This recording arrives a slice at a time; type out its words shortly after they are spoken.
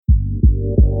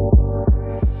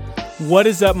What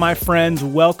is up, my friends?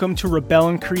 Welcome to Rebel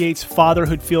and Create's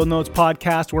Fatherhood Field Notes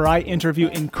podcast, where I interview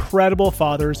incredible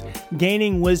fathers,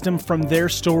 gaining wisdom from their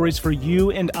stories for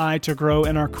you and I to grow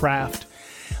in our craft.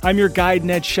 I'm your guide,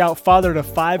 Ned Shout, father to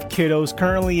 5 kiddos,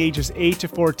 currently ages 8 to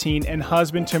 14, and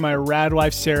husband to my rad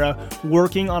wife, Sarah,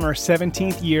 working on our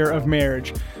 17th year of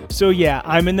marriage. So yeah,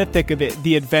 I'm in the thick of it,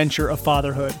 the adventure of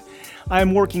fatherhood. I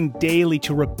am working daily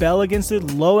to rebel against the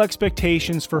low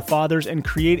expectations for fathers and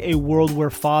create a world where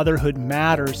fatherhood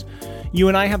matters. You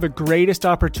and I have the greatest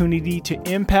opportunity to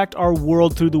impact our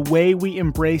world through the way we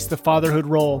embrace the fatherhood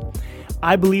role.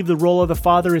 I believe the role of the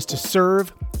father is to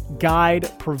serve, guide,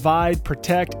 provide,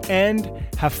 protect, and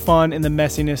have fun in the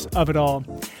messiness of it all.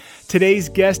 Today's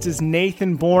guest is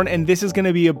Nathan Bourne, and this is going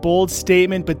to be a bold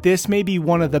statement, but this may be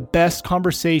one of the best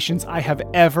conversations I have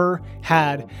ever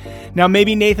had. Now,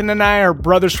 maybe Nathan and I are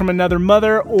brothers from another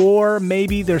mother, or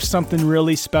maybe there's something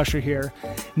really special here.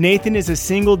 Nathan is a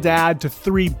single dad to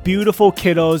 3 beautiful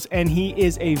kiddos, and he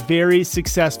is a very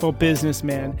successful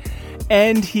businessman.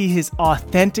 And he is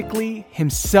authentically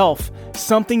himself,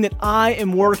 something that I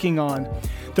am working on.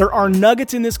 There are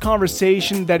nuggets in this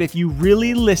conversation that if you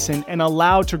really listen and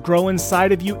allow to grow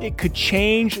inside of you, it could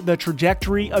change the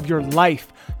trajectory of your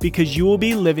life because you will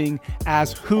be living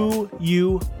as who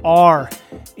you are.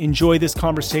 Enjoy this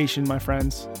conversation, my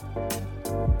friends.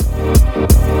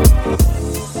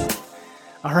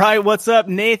 All right, what's up,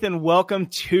 Nathan? Welcome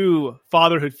to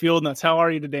Fatherhood Field Notes. How are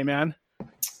you today, man?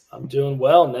 I'm doing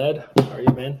well, Ned. How are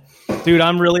you, man? Dude,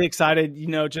 I'm really excited.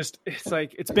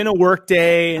 It's been a work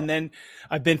day, and then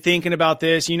I've been thinking about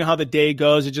this. You know how the day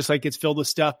goes. It just gets filled with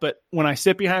stuff. But when I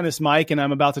sit behind this mic and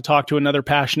I'm about to talk to another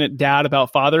passionate dad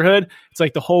about fatherhood, it's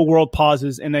like the whole world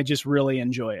pauses, and I just really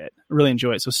enjoy it.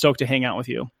 So stoked to hang out with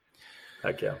you.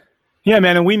 Heck yeah. Yeah,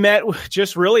 man. And we met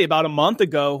just really about a month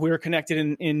ago. We were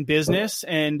connected in business,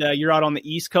 and you're out on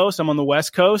the East Coast. I'm on the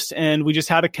West Coast, and we just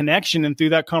had a connection. And through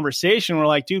that conversation, we're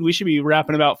like, dude, we should be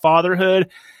rapping about fatherhood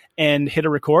and hit a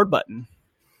record button.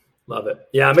 Love it.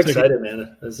 Yeah, I'm excited,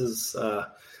 man. This is, I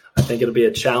think it'll be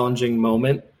a challenging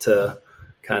moment to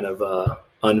kind of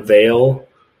unveil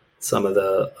some of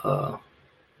the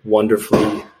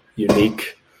wonderfully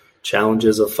unique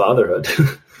challenges of fatherhood.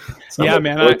 Yeah,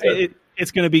 man. It's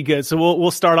going to be good. So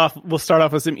we'll start off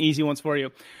with some easy ones for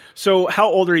you. So how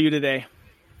old are you today?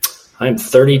 I'm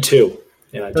 32.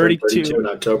 Yeah, I 32. turned 32 in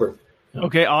October. Yeah.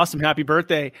 Okay, awesome. Happy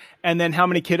birthday. And then how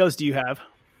many kiddos do you have?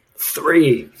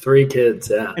 3 kids.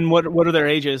 Yeah. And what are their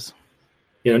ages?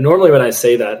 Normally when I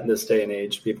say that in this day and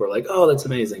age, people are like, "Oh, that's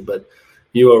amazing." But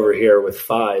you over here with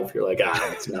 5, you're like,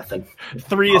 "It's nothing."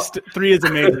 3 is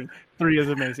amazing. 3 is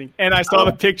amazing. And I saw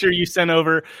the picture you sent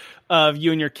over of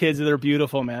you and your kids. They're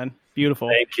beautiful, man. Beautiful.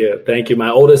 Thank you. My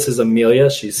oldest is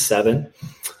Amelia. She's 7.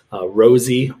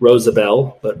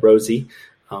 Rosabelle, but Rosie,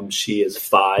 she is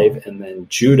 5. And then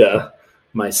Judah,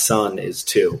 my son, is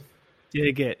 2.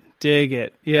 Dig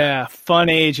it. Yeah. Fun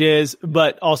ages,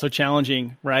 but also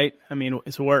challenging, right? I mean,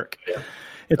 it's work. Yeah.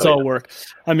 It's all work.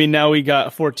 I mean, now we got a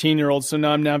 14-year-old. So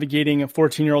now I'm navigating a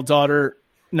 14-year-old daughter,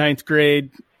 9th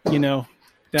grade, so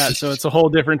it's a whole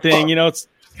different thing. It's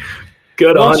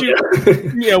good once on you.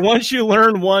 you. Yeah. Once you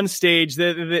learn one stage,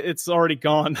 it's already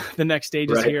gone. The next stage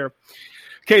is here.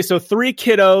 Okay. So 3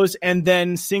 kiddos and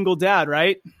then single dad,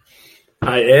 right?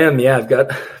 I am. Yeah. I've got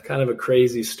kind of a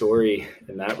crazy story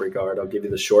in that regard. I'll give you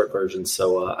the short version.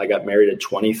 So I got married at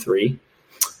 23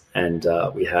 and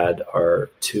we had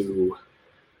our 2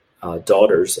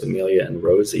 daughters, Amelia and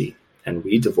Rosie, and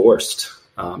we divorced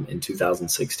in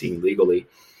 2016 legally,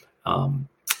 and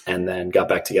then got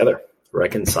back together,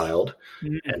 reconciled,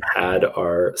 and had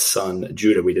our son,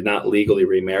 Judah. We did not legally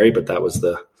remarry, but that was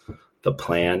the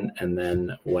plan. And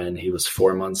then when he was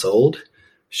 4 months old,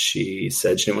 she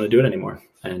said she didn't want to do it anymore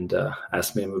and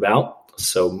asked me to move out.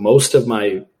 So most of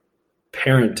my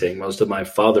parenting, most of my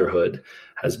fatherhood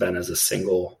has been as a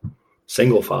single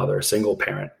father, single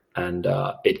parent. And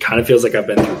it kind of feels like I've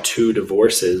been through 2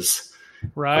 divorces.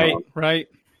 Right.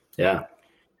 Yeah.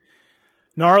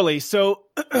 Gnarly. So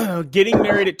getting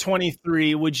married at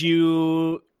 23, would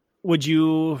you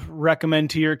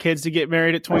recommend to your kids to get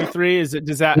married at 23?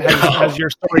 Has your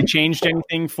story changed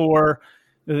anything for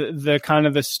the kind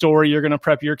of the story you're going to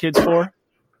prep your kids for?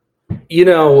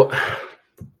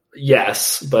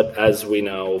 Yes, but as we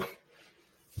know,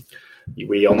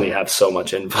 we only have so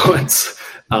much influence.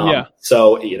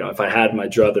 So, if I had my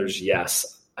druthers,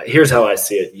 yes. Here's how I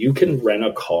see it. You can rent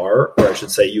a car, or I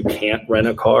should say you can't rent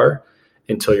a car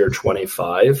until you're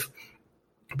 25,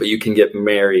 but you can get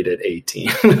married at 18.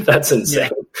 That's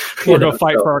insane. Or go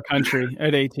fight for our country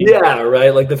at 18. Yeah,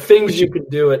 right. Like the things you can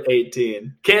do at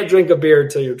 18. Can't drink a beer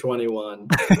until you're 21,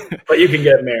 but you can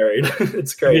get married.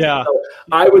 It's crazy. Yeah. So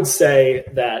I would say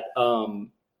that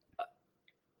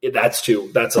that's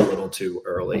a little too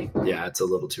early. Yeah, it's a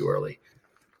little too early.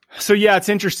 So yeah, it's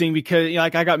interesting because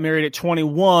like I got married at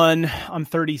 21. I'm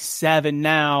 37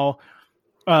 now.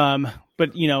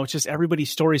 But it's just everybody's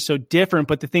story is so different.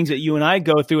 But the things that you and I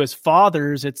go through as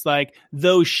fathers, it's like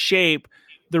those shape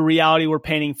the reality we're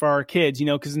painting for our kids,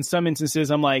 because in some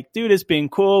instances I'm like, dude, it's been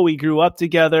cool. We grew up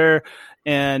together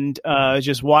and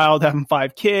just wild having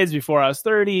 5 kids before I was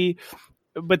 30.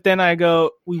 But then I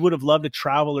go, we would have loved to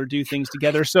travel or do things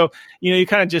together. So, you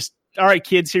kind of just, all right,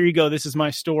 kids, here you go. This is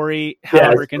my story.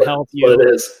 However it can help you. What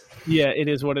it is. Yeah, it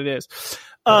is what it is.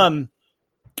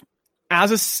 As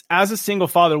a single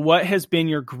father, what has been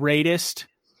your greatest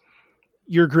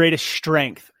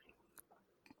strength?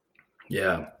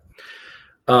 Yeah.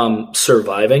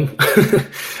 Surviving.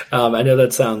 I know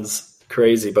that sounds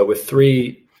crazy, but with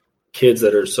 3 kids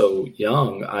that are so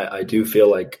young, I do feel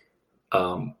like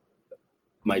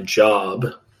my job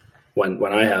when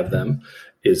I have them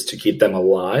is to keep them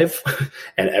alive,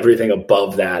 and everything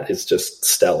above that is just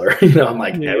stellar. I'm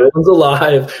like, everyone's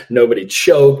alive. Nobody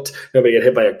choked. Nobody got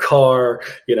hit by a car.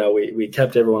 We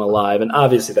kept everyone alive. And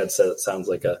obviously that sounds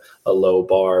like a low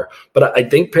bar, but I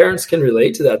think parents can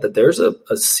relate to that there's a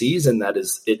season that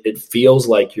is, it feels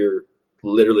like you're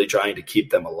literally trying to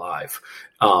keep them alive.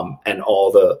 And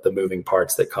all the moving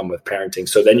parts that come with parenting.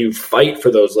 So then you fight for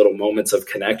those little moments of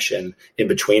connection in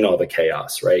between all the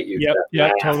chaos, right?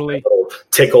 Totally. That little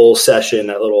tickle session,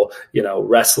 that little,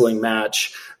 wrestling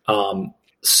match.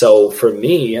 So for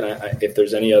me, and if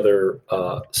there's any other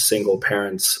single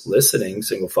parents listening,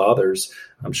 single fathers,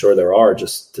 I'm sure there are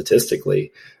just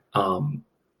statistically,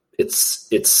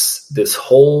 it's this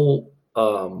whole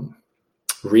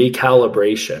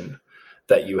recalibration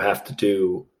that you have to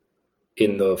do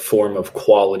in the form of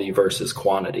quality versus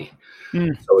quantity.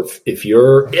 So if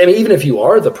you're, even if you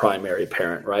are the primary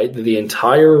parent, right, the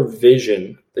entire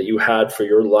vision that you had for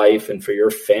your life and for your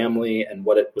family and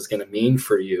what it was going to mean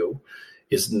for you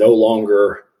is no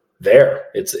longer there.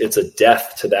 It's a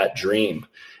death to that dream.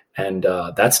 And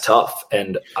that's tough.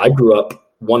 And I grew up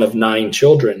one of 9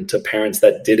 children to parents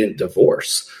that didn't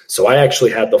divorce. So I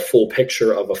actually had the full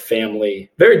picture of a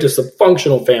family, very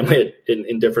dysfunctional family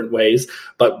in different ways,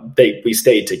 but we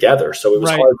stayed together. So it was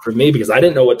hard for me because I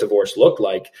didn't know what divorce looked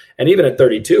like. And even at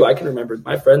 32, I can remember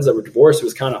my friends that were divorced. It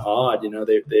was kind of odd.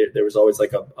 There was always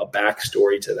like a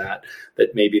backstory to that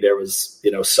maybe there was,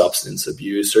 substance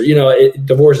abuse or,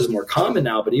 divorce is more common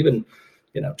now, but even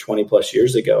 20 plus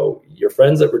years ago, your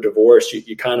friends that were divorced,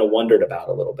 you kind of wondered about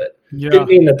a little bit. Yeah. Didn't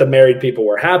mean that the married people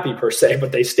were happy per se,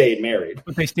 but they stayed married.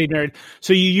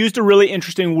 So you used a really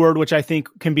interesting word, which I think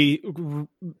can be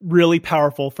really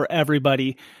powerful for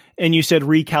everybody. And you said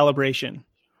recalibration,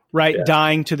 right? Yeah.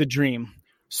 Dying to the dream.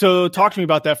 So talk to me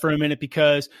about that for a minute,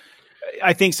 because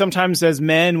I think sometimes as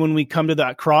men, when we come to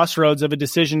that crossroads of a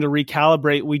decision to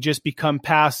recalibrate, we just become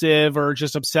passive or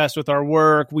just obsessed with our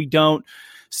work. We don't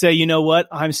say, you know what,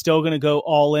 I'm still going to go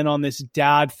all in on this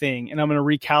dad thing, and I'm going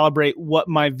to recalibrate what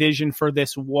my vision for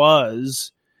this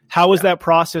was. How was that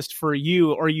process for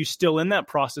you? Or are you still in that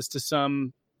process to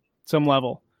some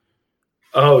level?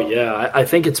 Oh yeah. I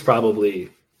think it's probably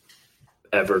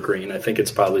evergreen. I think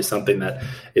it's probably something that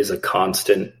is a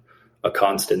constant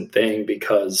thing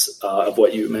because of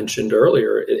what you mentioned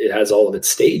earlier. It has all of its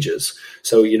stages.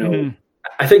 So,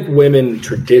 I think women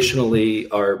traditionally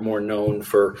are more known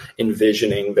for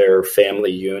envisioning their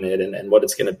family unit and what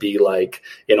it's going to be like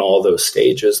in all those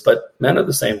stages. But men are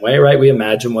the same way, right? We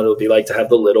imagine what it'll be like to have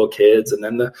the little kids and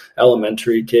then the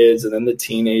elementary kids and then the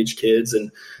teenage kids.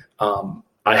 And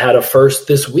I had a first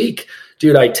this week.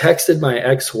 Dude, I texted my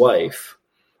ex-wife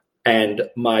and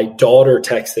my daughter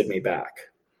texted me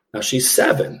back. Now she's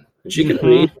 7 and she can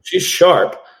read. She's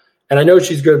sharp. And I know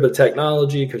she's good with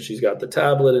technology because she's got the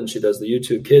tablet and she does the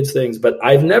YouTube Kids things, but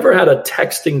I've never had a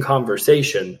texting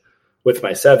conversation with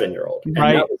my 7-year-old. And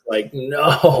I was like,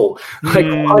 no,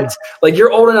 what? Like,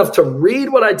 you're old enough to read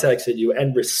what I texted you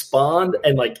and respond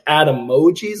and like add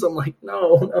emojis. I'm like,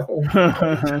 no.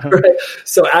 Right?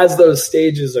 So as those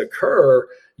stages occur,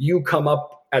 you come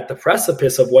up at the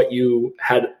precipice of what you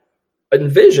had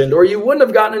envisioned, or you wouldn't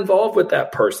have gotten involved with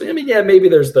that person. I mean, yeah, maybe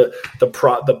there's the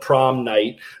prom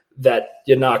night that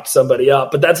you knocked somebody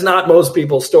up, but that's not most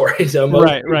people's stories.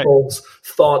 Most people's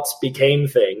thoughts became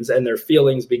things and their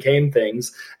feelings became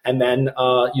things. And then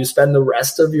you spend the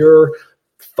rest of your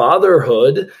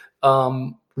fatherhood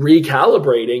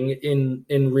recalibrating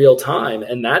in real time.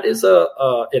 And that is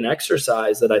an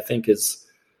exercise that I think is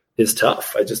is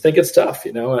tough. I just think it's tough,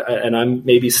 and I'm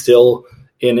maybe still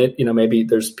in it. Maybe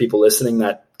there's people listening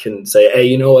that can say, hey,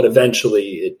 you know what,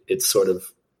 eventually it's sort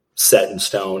of set in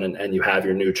stone and you have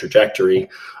your new trajectory.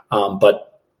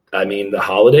 But I mean, the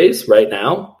holidays right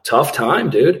now, tough time,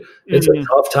 dude. It's a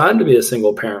tough time to be a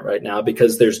single parent right now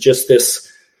because there's just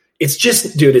this,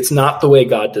 dude, it's not the way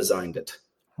God designed it.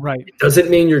 Right. It doesn't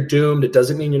mean you're doomed. It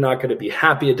doesn't mean you're not going to be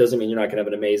happy. It doesn't mean you're not going to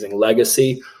have an amazing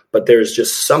legacy, but there's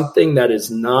just something that is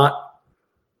not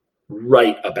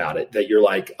right about it, that you're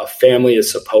like, a family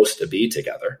is supposed to be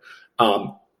together.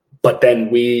 But then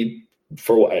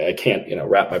I can't,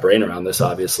 wrap my brain around this,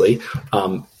 obviously.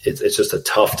 It's just a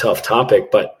tough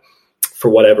topic, but for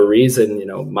whatever reason,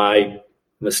 my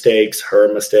mistakes,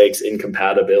 her mistakes,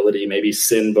 incompatibility, maybe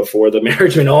sin before the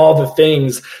marriage, and all the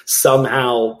things,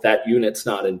 somehow that unit's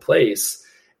not in place.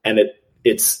 And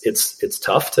it's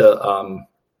tough to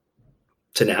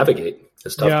navigate.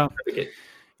 It's tough to navigate.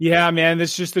 Yeah, man,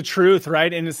 that's just the truth,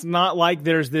 right? And it's not like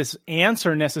there's this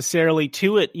answer necessarily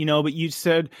to it, but you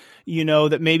said,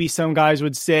 that maybe some guys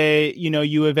would say,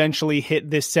 you eventually hit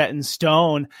this set in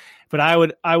stone. But I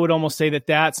would almost say that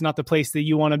that's not the place that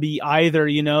you want to be either.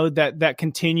 That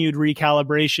continued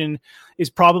recalibration is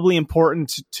probably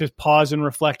important to pause and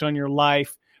reflect on your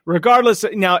life, regardless.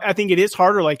 Now, I think it is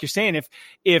harder, like you're saying,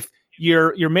 if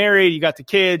you're married, you got the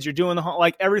kids, you're doing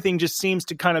everything just seems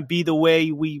to kind of be the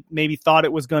way we maybe thought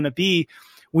it was going to be.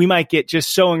 We might get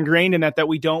just so ingrained in that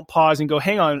we don't pause and go,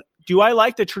 hang on, do I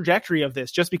like the trajectory of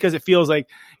this? Just because it feels like,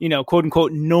 quote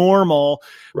unquote, normal.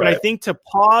 Right. But I think to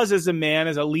pause as a man,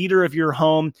 as a leader of your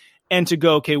home, and to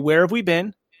go, okay, where have we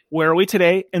been? Where are we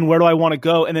today? And where do I want to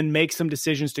go? And then make some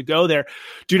decisions to go there.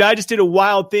 Dude, I just did a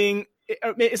wild thing.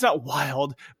 It's not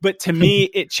wild, but to me,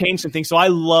 it changed some things. So I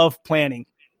love planning.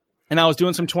 And I was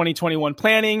doing some 2021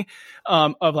 planning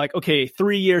of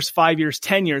 3 years, 5 years,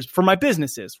 10 years for my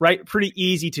businesses, right? Pretty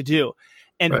easy to do.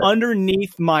 And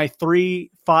underneath my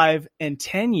 3, 5, and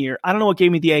 10 year, I don't know what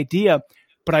gave me the idea,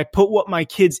 but I put what my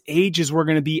kids' ages were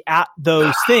going to be at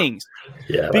those things.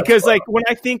 Because when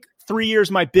I think 3 years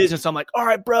my business, I'm like, all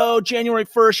right, bro, January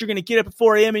 1st, you're going to get up at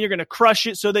 4 a.m. and you're going to crush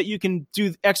it so that you can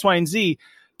do X, Y, and Z.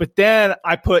 But then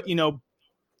I put,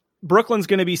 Brooklyn's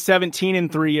going to be 17 in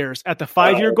 3 years. At the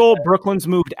 5-year goal, Brooklyn's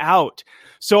moved out.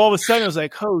 So all of a sudden I was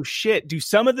like, oh shit, do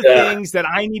some of the things that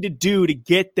I need to do to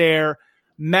get there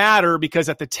matter? Because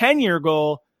at the 10-year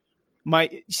goal, my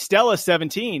Stella's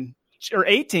 17 or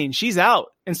 18, she's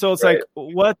out. And so it's like,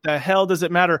 what the hell does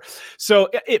it matter? So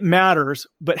it matters,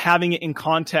 but having it in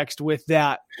context with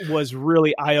that was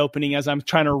really eye-opening as I'm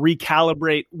trying to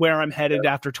recalibrate where I'm headed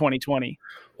after 2020.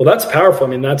 Well, that's powerful. I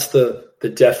mean, that's the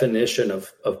definition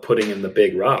of putting in the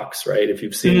big rocks, right? If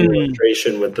you've seen the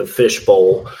illustration with the fish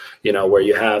bowl, where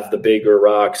you have the bigger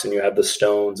rocks and you have the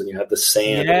stones and you have the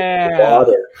sand and the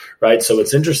water, right? So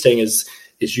what's interesting is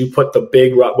you put the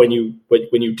big rock when you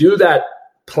do that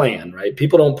plan, right?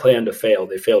 People don't plan to fail;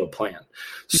 they fail to plan.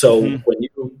 So when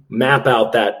you map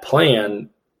out that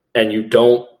plan and you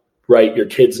don't write your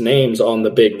kids' names on the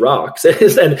big rocks,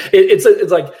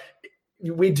 it's like.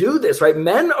 We do this, right?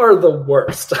 Men are the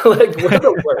worst. We're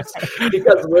the worst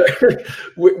because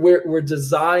we're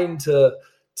designed to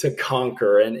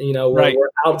conquer, and we're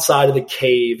outside of the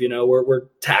cave. We're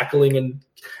tackling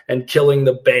and killing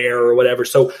the bear or whatever.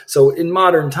 So in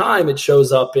modern time, it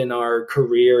shows up in our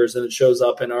careers and it shows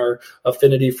up in our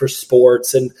affinity for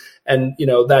sports and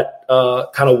that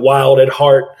kind of wild at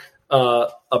heart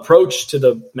approach to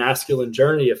the masculine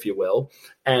journey, if you will,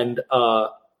 And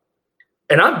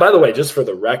I'm, by the way, just for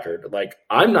the record,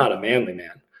 I'm not a manly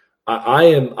man.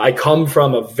 I come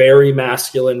from a very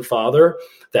masculine father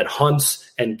that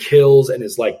hunts and kills and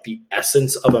is like the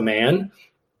essence of a man.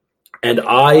 And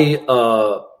I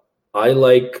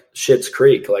like Schitt's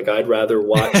Creek. I'd rather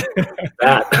watch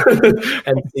that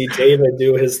and see David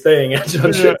do his thing on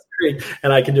Schitt's Creek.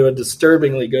 And I can do a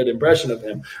disturbingly good impression of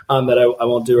him that I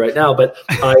won't do right now. But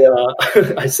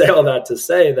I say all that to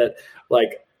say that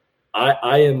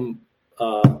I am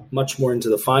much more into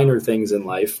the finer things in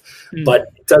life, but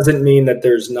it doesn't mean that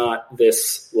there's not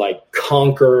this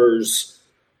conqueror's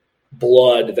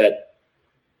blood that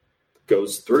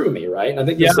goes through me. Right. And I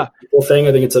think this is a people thing.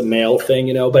 I think it's a male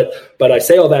thing, but I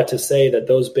say all that to say that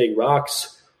those big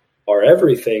rocks are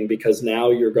everything, because now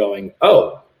you're going,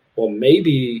 oh, well,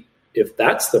 maybe if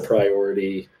that's the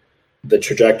priority, the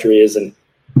trajectory isn't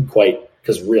quite,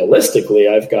 because realistically,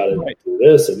 I've got to do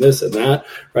this and this and that,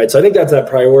 right? So I think that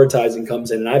prioritizing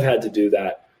comes in, and I've had to do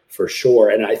that for sure.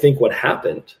 And I think what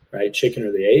happened, right, chicken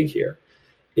or the egg here,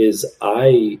 is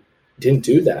I didn't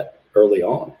do that early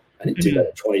on. I didn't do that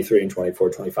at 23 and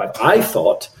 24, 25. I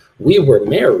thought we were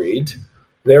married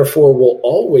therefore we'll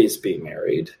always be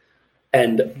married.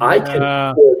 And I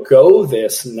can forego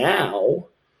this now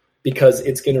because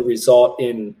it's going to result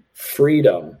in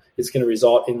freedom. It's going to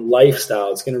result in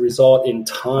lifestyle. It's going to result in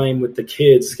time with the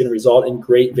kids. It's going to result in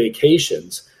great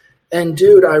vacations. And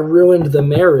dude, I ruined the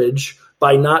marriage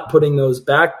by not putting those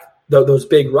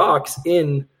big rocks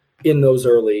in those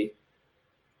early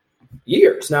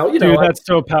years. Now, you know, dude, that's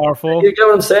so powerful. You get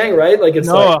what I'm saying, right? Like it's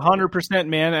 100%,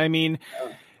 man. I mean,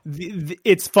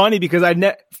 it's funny because I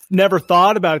never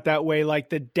thought about it that way. Like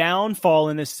the downfall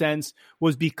in a sense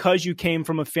was because you came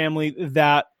from a family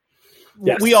that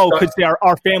we all could say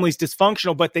our family's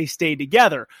dysfunctional, but they stayed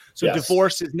together. So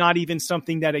divorce is not even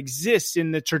something that exists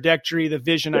in the trajectory, the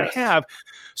vision I have.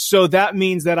 So that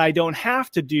means that I don't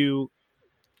have to do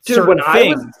certain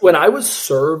things. When I was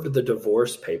served the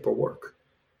divorce paperwork,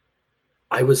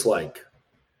 I was like,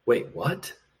 wait,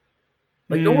 what?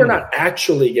 Like, no, we're not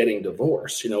actually getting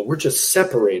divorced. You know, we're just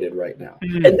separated right now.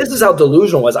 And this is how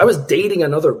delusional I was. I was dating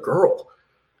another girl.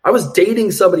 I was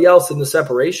dating somebody else in the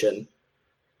separation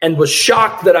and was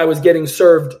shocked that I was getting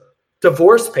served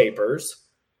divorce papers.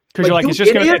 Because you're like, it's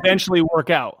just going to eventually work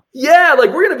out. Yeah,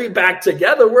 like we're going to be back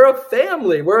together. We're a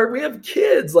family. We have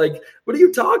kids. Like, what are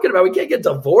you talking about? We can't get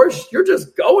divorced. You're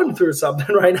just going through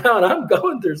something right now, and I'm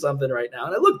going through something right now.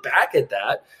 And I look back at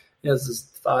that. You know, this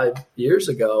is 5 years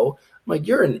ago. I'm like,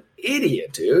 you're an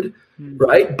idiot, dude,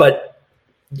 right? But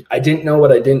I didn't know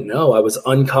what I didn't know. I was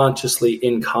unconsciously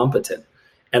incompetent.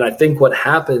 And I think what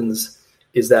happens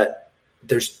is that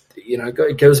there's, you know,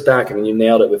 it goes back. I mean, you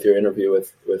nailed it with your interview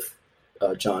with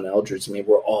John Eldridge. I mean,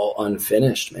 we're all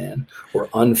unfinished, man. We're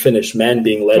unfinished men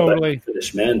being led by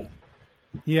unfinished men.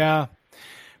 Yeah.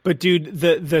 But dude,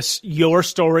 your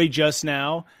story just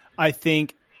now, I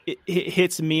think it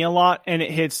hits me a lot, and it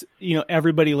hits, you know,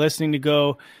 everybody listening to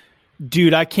go,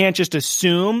 dude, I can't just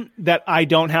assume that I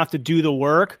don't have to do the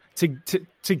work to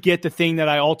get the thing that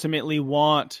I ultimately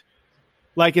want.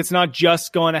 Like, it's not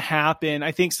just going to happen.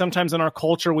 I think sometimes in our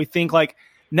culture, we think like,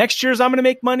 next year's I'm going to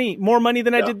make more money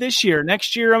than I did this year.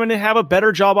 Next year, I'm going to have a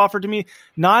better job offered to me.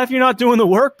 Not if you're not doing the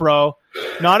work, bro.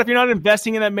 Not if you're not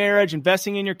investing in that marriage,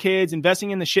 investing in your kids, investing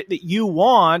in the shit that you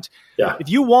want. Yeah. If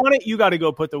you want it, you got to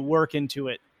go put the work into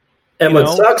it. And what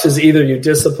sucks is either you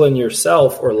discipline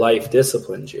yourself or life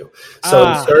disciplines you.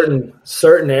 So in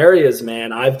certain areas,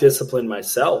 man, I've disciplined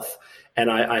myself,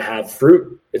 and I have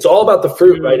fruit. It's all about the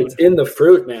fruit, right? It's in the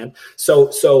fruit, man.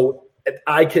 So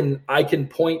I can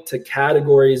point to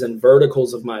categories and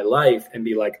verticals of my life and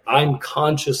be like, I'm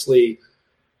consciously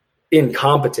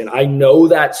incompetent. I know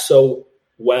that so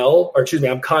well, or excuse me,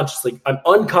 I'm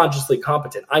unconsciously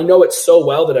competent. I know it so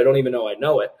well that I don't even know I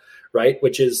know it, right?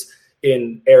 Which is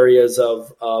in areas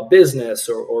of business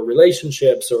or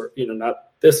relationships, or, you know,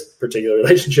 not this particular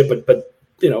relationship, but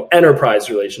you know, enterprise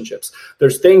relationships.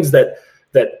 There's things that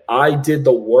I did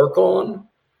the work on,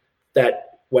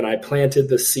 that when I planted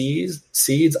the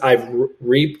seeds, I've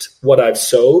reaped what I've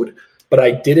sowed, but I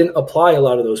didn't apply a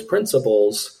lot of those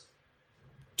principles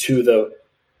to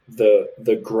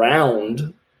the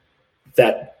ground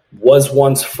that was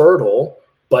once fertile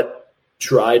but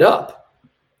dried up.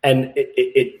 And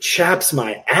it chaps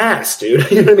my ass,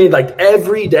 dude. You know what I mean? Like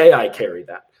every day I carry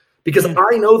that because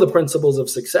I know the principles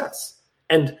of success.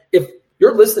 And if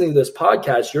you're listening to this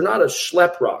podcast, you're not a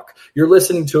schlep rock. You're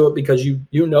listening to it because you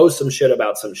know some shit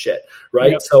about some shit,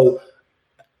 right? Yep. So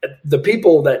the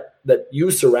people that you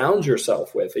surround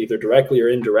yourself with, either directly or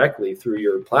indirectly through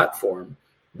your platform,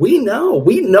 we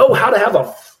know how to have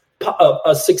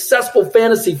a successful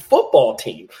fantasy football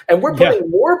team. And we're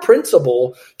putting more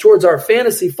principle towards our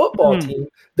fantasy football team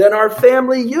than our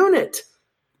family unit.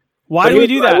 Why do we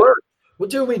do that?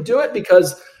 Well, we do it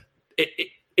because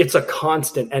it's a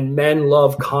constant, and men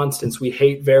love constants. We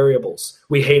hate variables.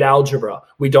 We hate algebra.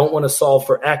 We don't want to solve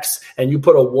for X. And you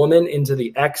put a woman into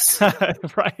the X.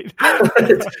 Right.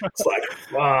 It's like,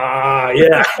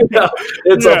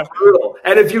 it's a brutal.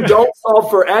 And if you don't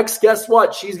solve for X, guess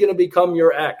what? She's going to become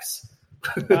your X.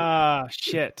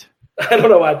 Shit. I don't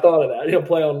know why I thought of that. You know,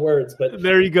 play on words, but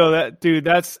there you go.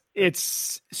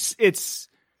 It's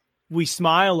we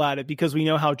smile at it because we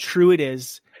know how true it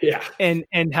is. Yeah. And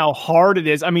how hard it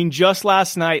is. I mean, just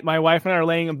last night, my wife and I are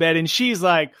laying in bed, and she's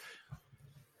like,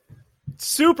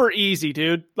 super easy,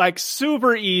 dude. Like,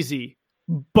 super easy.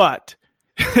 But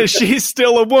she's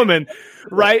still a woman,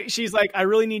 right? She's like, I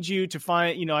really need you to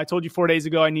find, you know, I told you 4 days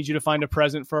ago, I need you to find a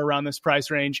present for around this price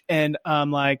range. And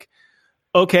I'm like,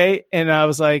 okay. And I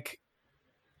was like,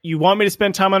 you want me to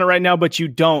spend time on it right now, but you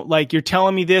don't. Like, you're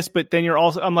telling me this, but then you're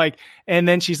also, I'm like, and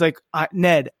then she's like,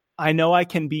 Ned, I know I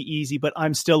can be easy, but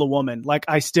I'm still a woman. Like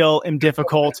I still am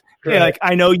difficult. Right. Like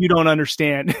I know you don't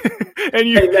understand and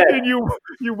you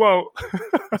won't.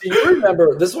 Do you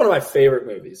remember, this is one of my favorite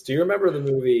movies. Do you remember the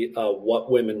movie, What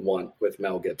Women Want with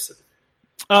Mel Gibson?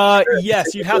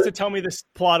 Yes, you'd have to tell me this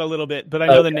plot a little bit, but I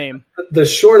know the name. The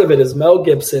short of it is Mel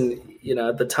Gibson,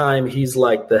 at the time he's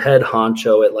like the head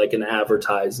honcho at like an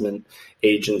advertisement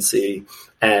agency.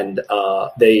 And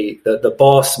the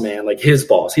boss man, like his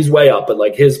boss, he's way up, but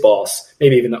like his boss,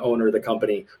 maybe even the owner of the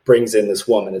company, brings in this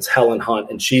woman. It's Helen Hunt,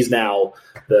 and she's now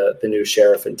the new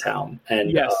sheriff in town.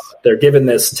 And yes. They're given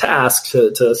this task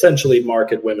to essentially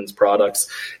market women's products.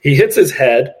 He hits his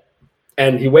head.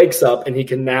 And he wakes up and he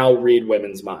can now read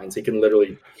women's minds. He can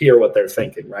literally hear what they're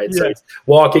thinking, right? Yeah. So he's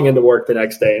walking into work the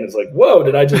next day and it's like, whoa,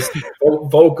 did I just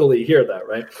vocally hear that,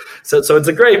 right? So it's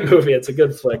a great movie. It's a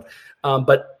good flick.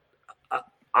 But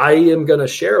I am going to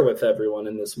share with everyone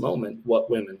in this moment what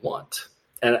women want.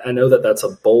 And I know that that's a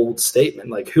bold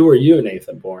statement. Like, who are you,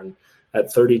 Nathan Bourne,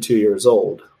 at 32 years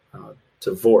old,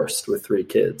 divorced with 3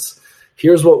 kids?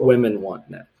 Here's what women want,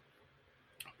 Ned.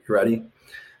 You ready?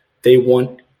 They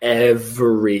want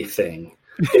everything.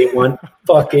 They want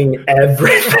fucking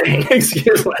everything.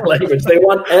 Excuse my language. They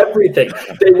want everything.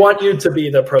 They want you to be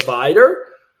the provider.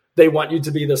 They want you to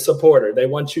be the supporter. They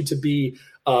want you to be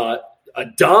a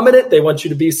dominant. They want you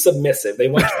to be submissive. They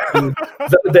want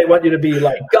you to be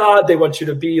like God. They want you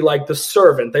to be like the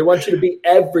servant. They want you to be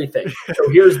everything. So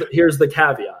here's the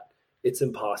caveat. It's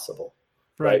impossible.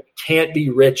 Right. We can't be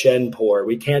rich and poor.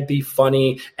 We can't be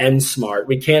funny and smart.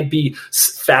 We can't be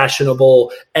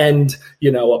fashionable and,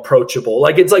 approachable.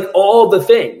 Like, it's like all the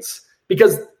things,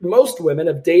 because most women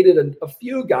have dated a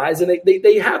few guys and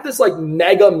they have this like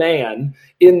mega man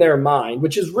in their mind,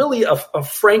 which is really a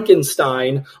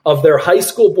Frankenstein of their high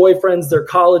school boyfriends, their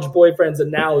college boyfriends,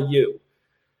 and now you.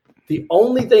 The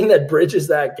only thing that bridges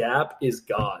that gap is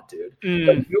God, dude.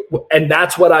 And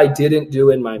that's what I didn't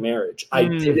do in my marriage.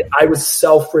 I was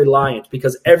self-reliant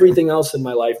because everything else in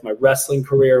my life, my wrestling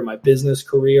career, my business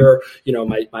career,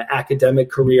 my academic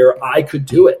career, I could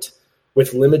do it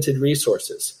with limited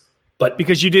resources. But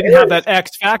because you didn't have that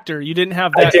X factor, you didn't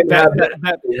have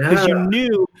that because you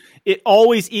knew it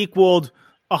always equaled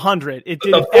 100. It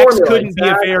didn't. X couldn't be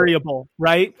a variable,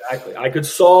 right? Exactly. I could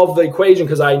solve the equation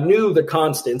because I knew the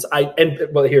constants.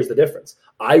 Here's the difference.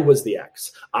 I was the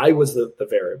X. I was the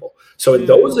variable. So in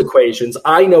those equations,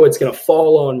 I know it's going to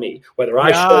fall on me. Whether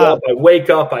I show up, I wake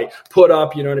up, I put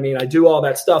up. You know what I mean? I do all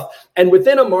that stuff, and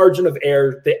within a margin of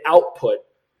error, the output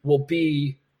will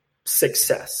be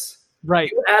success.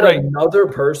 Right. You add another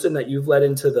person that you've led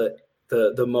into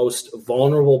the most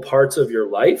vulnerable parts of your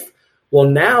life. Well,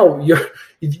 now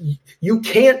you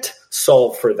can't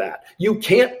solve for that. You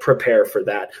can't prepare for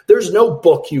that. There's no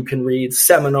book you can read,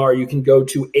 seminar you can go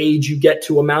to, age you get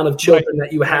to, amount of children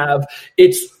that you have.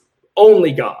 It's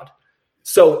only God.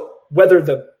 So whether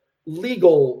the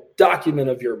legal document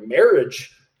of your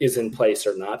marriage is in place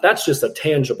or not, that's just a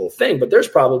tangible thing. But there's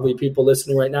probably people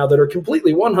listening right now that are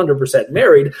completely 100%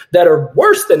 married that are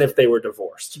worse than if they were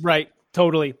divorced. Right.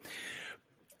 Totally.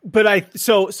 But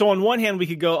so on one hand, we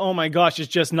could go, oh my gosh, it's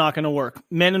just not going to work.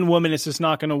 Men and women, it's just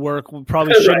not going to work. We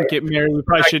probably shouldn't get married. We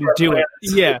probably shouldn't do it.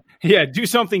 Yeah. Do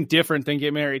something different than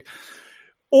get married.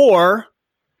 Or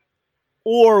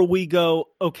we go,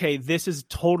 okay, this is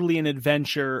totally an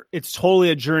adventure. It's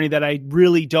totally a journey that I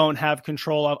really don't have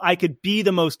control of. I could be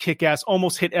the most kick-ass,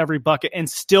 almost hit every bucket, and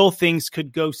still things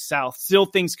could go south. Still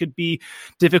things could be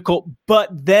difficult. But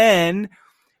then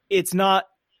it's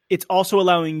also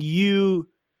allowing you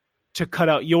to cut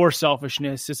out your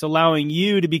selfishness. It's allowing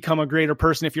you to become a greater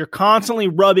person. If you're constantly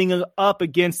rubbing up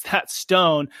against that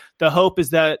stone, the hope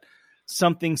is that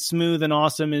something smooth and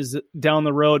awesome is down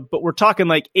the road. But we're talking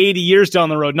like 80 years down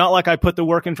the road, not like I put the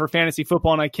work in for fantasy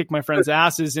football and I kick my friends'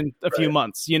 asses in a few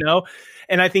months,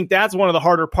 And I think that's one of the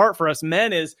harder part for us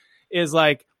men is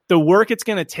like the work it's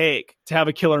going to take to have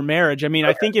a killer marriage. I mean,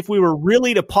 I think if we were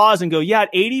really to pause and go, at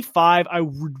 85, I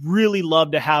would really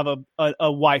love to have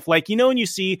a wife. Like, when you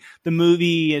see the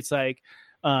movie, it's like,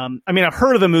 I've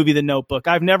heard of the movie, The Notebook.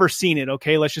 I've never seen it.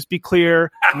 Okay. Let's just be clear.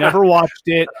 Never watched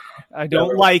it. I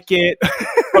don't like it.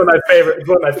 It's one of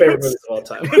my favorite movies of all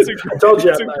time. I told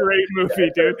you. It's a great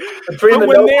movie, dude. Between The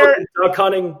Notebook and Duck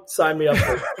Hunting, sign me up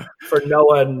for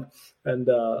Noah and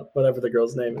whatever the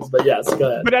girl's name is. But yes, go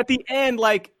ahead. But at the end,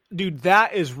 like, dude,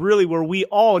 that is really where we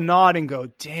all nod and go,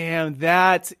 damn,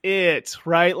 that's it,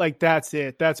 right? Like, that's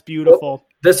it. That's beautiful. Well,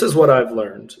 this is what I've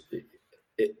learned.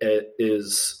 It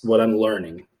is what I'm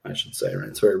learning, I should say, right?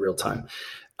 It's very real time.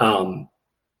 And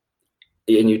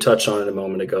you touched on it a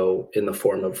moment ago in the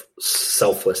form of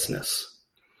selflessness.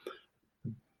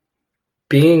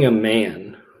 being a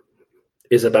man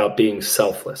is about being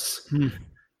selfless.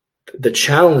 The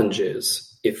challenge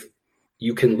is if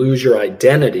you can lose your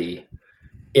identity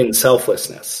in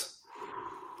selflessness.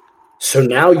 So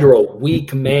now you're a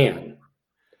weak man,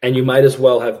 and you might as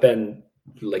well have been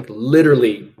like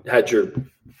literally had your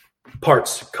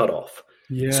parts cut off.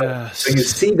 Yes. So you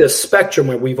see this spectrum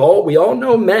where we all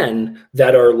know men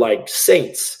that are like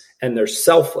saints and they're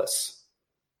selfless,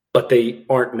 but they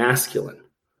aren't masculine.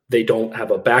 They don't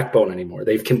have a backbone anymore.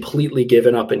 They've completely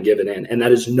given up and given in. And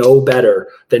that is no better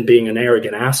than being an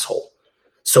arrogant asshole.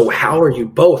 So how are you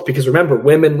both? Because remember,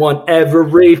 women want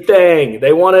everything.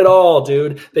 They want it all,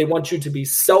 dude. They want you to be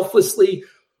selflessly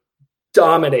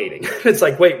dominating. It's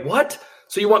like, wait, what?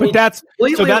 So you want me? That's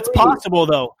completely possible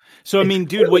though. So I mean,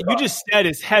 dude, what you just said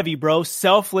is heavy, bro.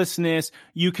 Selflessness,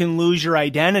 you can lose your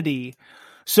identity.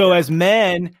 So as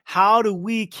men, how do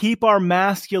we keep our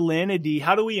masculinity?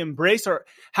 How do we embrace our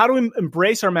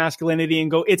masculinity and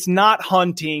go, it's not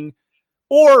hunting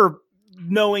or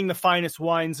knowing the finest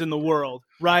wines in the world,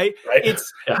 right?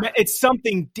 It's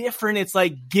something different. It's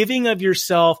like giving of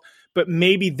yourself, but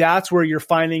maybe that's where you're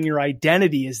finding your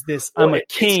identity is this, I'm a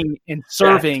king and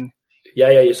serving.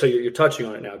 Yeah. So you're touching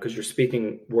on it now because you're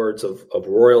speaking words of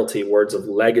royalty, words of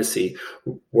legacy,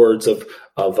 words of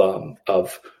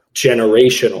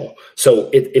generational. So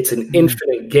it's an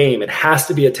infinite game. It has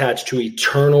to be attached to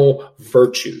eternal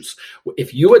virtues.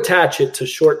 If you attach it to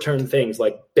short-term things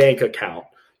like bank account,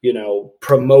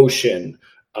 promotion,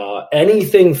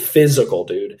 anything physical,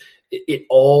 dude, it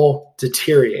all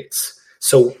deteriorates.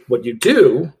 So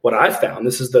what I found,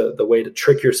 this is the way to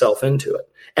trick yourself into it.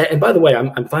 And by the way,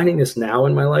 I'm finding this now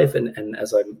in my life and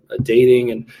as I'm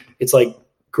dating, and it's like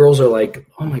girls are like,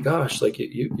 oh my gosh, like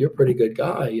you're a pretty good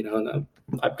guy, and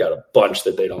I've got a bunch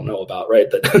that they don't know about, right?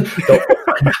 That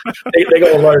they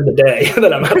go learn today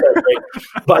that I'm not that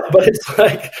great. But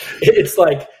it's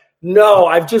like, no,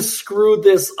 I've just screwed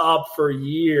this up for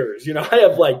years. I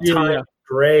have like time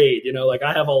grade, like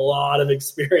I have a lot of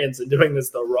experience in doing this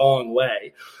the wrong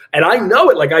way. And I know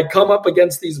it, like I come up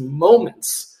against these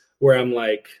moments where I'm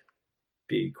like,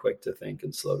 be quick to think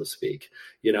and slow to speak,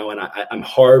 and I'm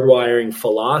hardwiring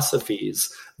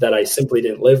philosophies that I simply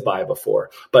didn't live by before.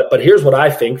 But here's what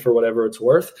I think, for whatever it's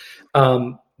worth.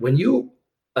 When you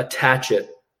attach it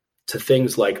to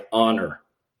things like honor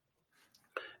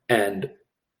and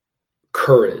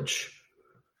courage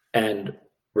and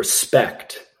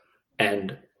respect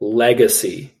and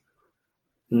legacy,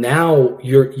 now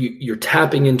you're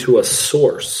tapping into a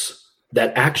source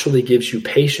that actually gives you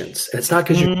patience. And it's not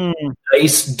because you're a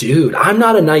nice dude. I'm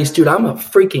not a nice dude. I'm a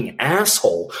freaking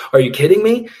asshole. Are you kidding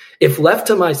me? If left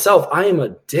to myself, I am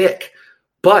a dick.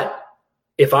 But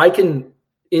if I can,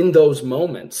 in those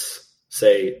moments,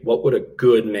 say, what would a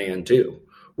good man do?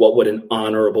 What would an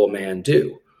honorable man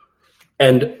do?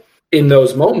 And in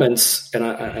those moments, and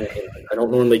I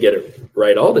don't normally get it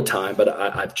right all the time, but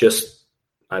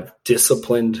I've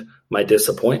disciplined my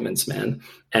disappointments, man.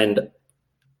 And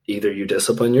either you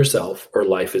discipline yourself or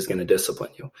life is going to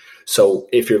discipline you. So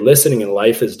if you're listening and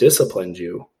life has disciplined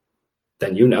you,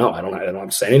 then I don't have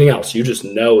to say anything else. You just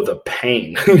know the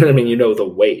pain. You know what I mean? You know the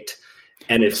weight.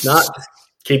 And if not,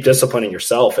 keep disciplining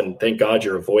yourself and thank God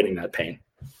you're avoiding that pain.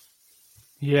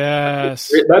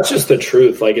 Yes. That's just the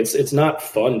truth. Like it's not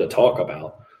fun to talk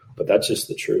about, but that's just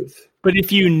the truth. But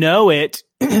if you know it,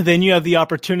 then you have the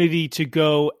opportunity to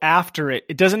go after it.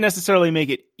 It doesn't necessarily make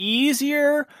it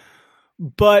easier,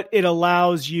 but it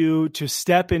allows you to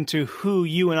step into who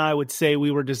you and I would say we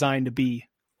were designed to be.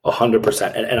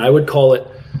 100%. And I would call it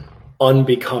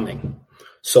unbecoming.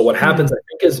 So what happens, I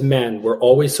think, as men, we're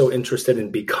always so interested in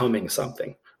becoming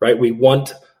something, right? We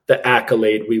want the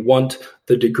accolade. We want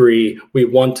the degree. We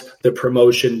want the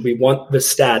promotion. We want the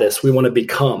status. We want to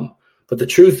become. But the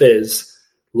truth is,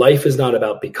 life is not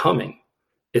about becoming.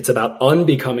 It's about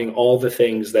unbecoming all the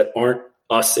things that aren't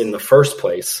us in the first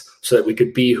place so that we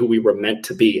could be who we were meant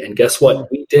to be. And guess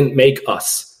what? We didn't make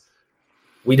us.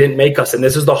 We didn't make us. And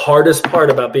this is the hardest part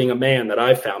about being a man that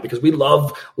I've found, because we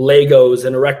love Legos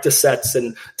and Erectasets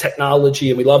and technology,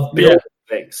 and we love building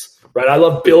things, right? I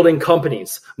love building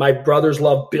companies. My brothers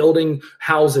love building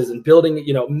houses and building,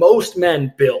 most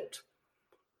men build.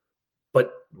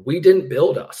 But we didn't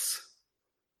build us.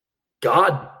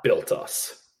 God built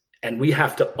us. And we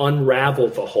have to unravel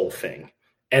the whole thing.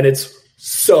 And it's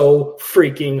so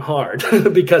freaking hard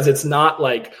because it's not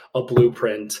like a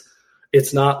blueprint.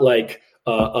 It's not like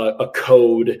a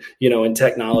code, in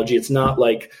technology. It's not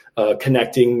like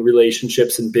connecting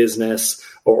relationships in business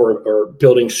or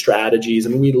building strategies. I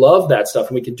mean, we love that stuff,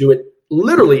 and we can do it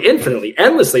literally infinitely,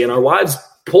 endlessly. And our wives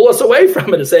pull us away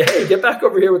from it and say, hey, get back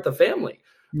over here with the family.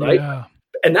 Right. Yeah.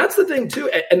 And that's the thing too.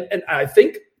 And I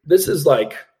think this is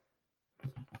like,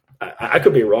 I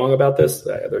could be wrong about this.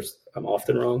 I'm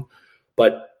often wrong,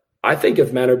 but I think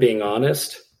if men are being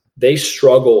honest, they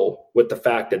struggle with the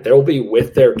fact that they'll be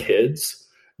with their kids,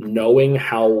 knowing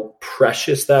how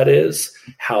precious that is,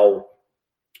 how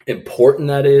important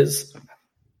that is,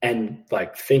 and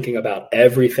like thinking about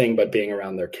everything but being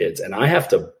around their kids. And I have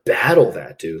to battle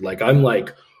that, dude. Like, I'm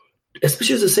like,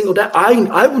 especially as a single dad,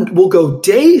 I will go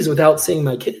days without seeing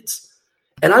my kids.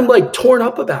 And I'm like torn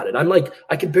up about it. I'm like,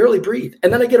 I can barely breathe.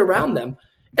 And then I get around them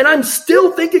and I'm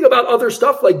still thinking about other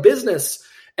stuff like business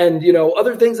and,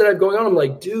 other things that are going on. I'm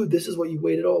like, dude, this is what you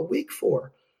waited all week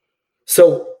for.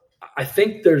 So I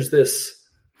think there's this.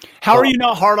 How are you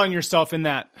not hard on yourself in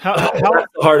that? That's the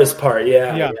hardest part.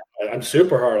 Yeah. I'm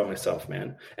super hard on myself,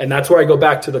 man. And that's where I go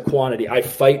back to the quantity. I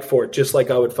fight for it just like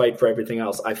I would fight for everything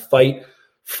else. I fight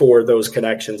for those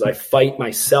connections. I fight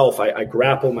myself. I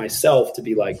grapple myself to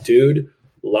be like, dude,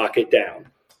 lock it down.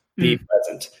 Be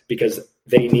present because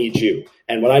they need you.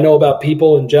 And what I know about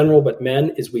people in general, but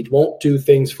men, is we won't do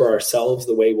things for ourselves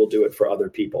the way we'll do it for other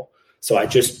people. So I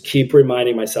just keep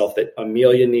reminding myself that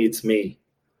Amelia needs me.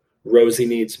 Rosie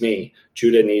needs me.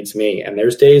 Judah needs me. And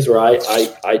there's days where I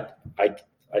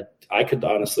could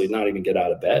honestly not even get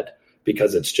out of bed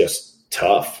because it's just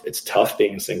tough. It's tough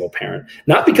being a single parent.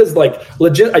 Not because like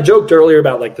legit, I joked earlier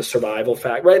about like the survival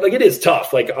fact, right? Like it is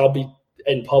tough. Like I'll be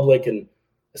in public and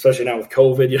especially now with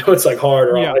COVID, it's like hard.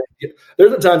 Or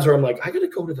there's the times where I'm like, I got to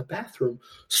go to the bathroom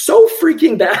so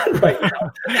freaking bad right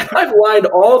now. I've lined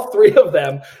all three of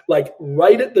them like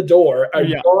right at the door.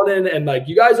 I've gone in and like,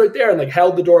 you guys right there and like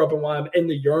held the door open while I'm in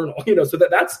the urinal, so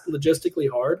that's logistically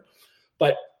hard.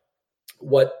 But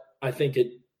what I think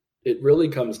it really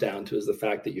comes down to is the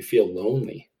fact that you feel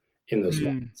lonely in those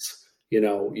moments.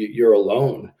 You're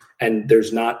alone and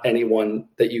there's not anyone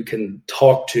that you can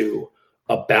talk to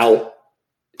about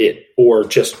it or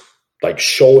just like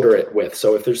shoulder it with.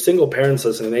 So if there's single parents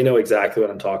listening, they know exactly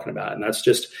what I'm talking about. And that's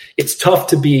just, it's tough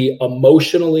to be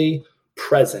emotionally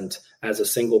present as a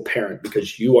single parent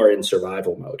because you are in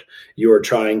survival mode. You are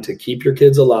trying to keep your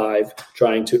kids alive,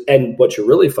 and what you're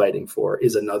really fighting for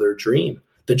is another dream,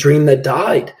 the dream that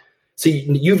died. So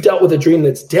you've dealt with a dream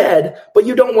that's dead, but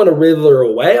you don't want to wither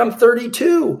away. I'm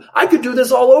 32. I could do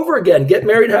this all over again, get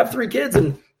married, have 3 kids,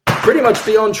 and pretty much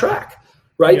be on track.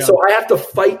 Right. Yeah. So I have to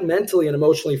fight mentally and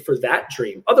emotionally for that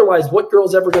dream. Otherwise, what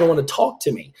girl's ever going to want to talk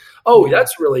to me? Oh,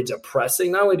 that's really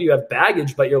depressing. Not only do you have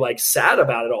baggage, but you're like sad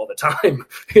about it all the time.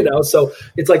 So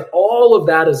it's like all of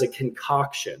that is a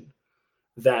concoction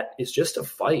that is just a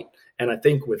fight. And I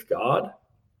think with God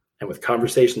and with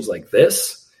conversations like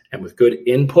this and with good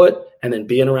input and then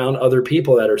being around other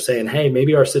people that are saying, hey,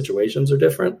 maybe our situations are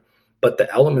different, but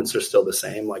the elements are still the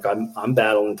same. Like I'm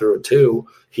battling through it too,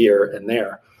 here and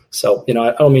there. So,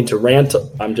 I don't mean to rant.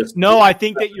 I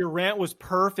think that your rant was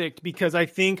perfect because I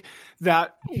think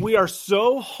that we are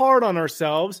so hard on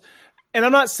ourselves. And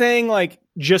I'm not saying like,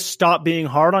 just stop being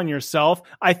hard on yourself.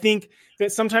 I think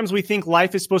that sometimes we think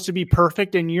life is supposed to be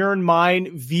perfect, and your and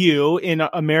mine view in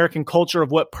American culture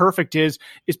of what perfect is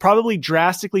probably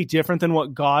drastically different than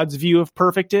what God's view of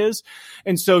perfect is.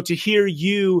 And so to hear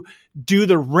you do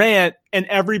the rant and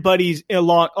everybody's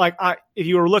along, like if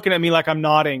you were looking at me like I'm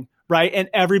nodding, right? And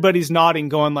everybody's nodding,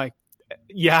 going like,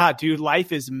 yeah, dude,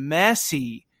 life is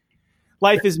messy.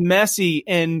 Life is messy.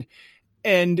 And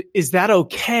is that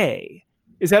okay?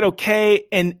 Is that okay?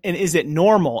 And is it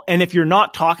normal? And if you're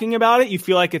not talking about it, you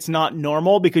feel like it's not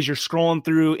normal because you're scrolling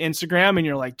through Instagram and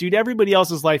you're like, dude, everybody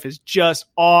else's life is just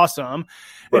awesome.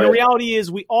 Right. And the reality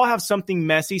is we all have something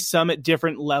messy, some at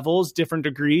different levels, different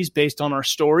degrees based on our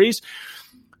stories.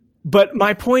 But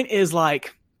my point is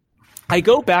like, I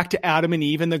go back to Adam and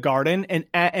Eve in the garden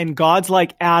and God's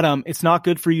like, Adam, it's not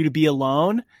good for you to be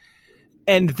alone.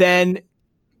 And then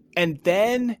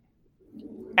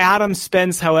Adam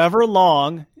spends however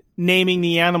long naming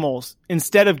the animals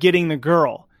instead of getting the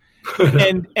girl.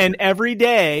 and every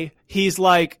day he's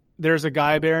like, there's a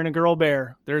guy bear and a girl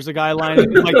bear. There's a guy lying,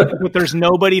 like, but there's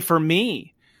nobody for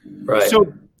me. Right.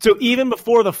 So even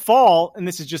before the fall, and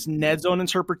this is just Ned's own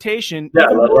interpretation,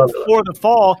 before the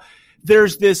fall,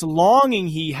 there's this longing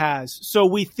he has. So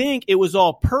we think it was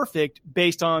all perfect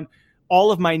based on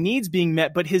all of my needs being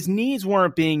met, but his needs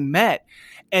weren't being met.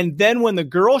 And then when the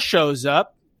girl shows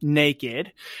up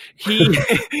naked, he's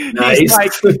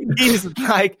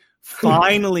like,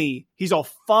 finally,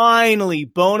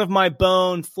 bone of my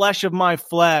bone, flesh of my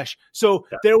flesh. So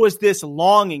there was this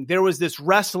longing, there was this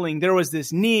wrestling, there was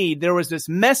this need, there was this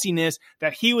messiness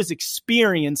that he was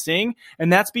experiencing.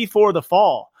 And that's before the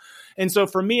fall. And so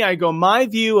for me, I go, my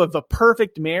view of the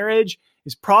perfect marriage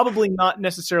is probably not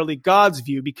necessarily God's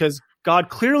view, because God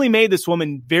clearly made this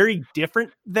woman very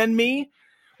different than me,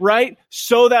 right?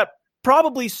 So that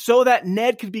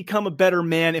Ned could become a better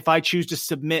man if I choose to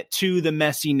submit to the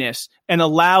messiness and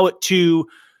allow it to,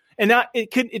 and not,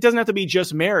 it doesn't have to be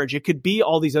just marriage. It could be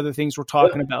all these other things we're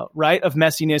talking about, right? Of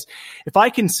messiness. If I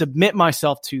can submit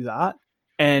myself to that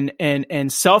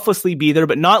and selflessly be there,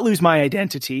 but not lose my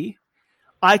identity,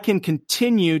 I can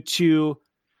continue to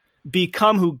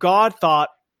become who God thought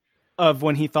of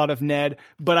when he thought of Ned.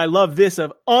 But I love this,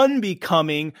 of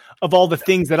unbecoming of all the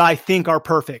things that I think are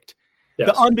perfect. Yes.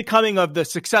 The unbecoming of the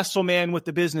successful man with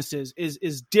the businesses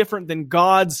is different than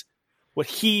God's, what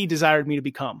he desired me to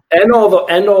become. And all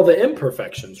the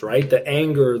imperfections, right? The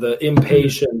anger, the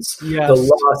impatience, yes. The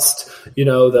lust,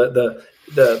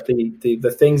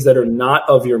 the things that are not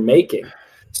of your making.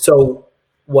 So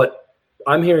what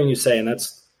I'm hearing you say, and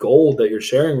that's gold that you're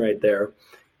sharing right there.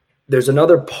 There's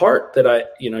another part that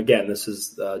again, this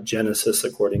is Genesis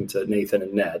according to Nathan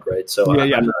and Ned, right? So I'm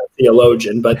not a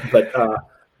theologian, but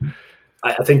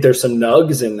I think there's some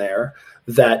nugs in there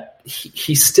that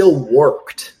he still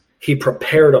worked. He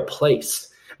prepared a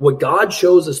place. What God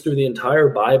shows us through the entire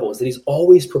Bible is that he's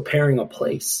always preparing a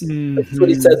place. Mm-hmm. That's what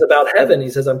he says about heaven. He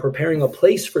says, I'm preparing a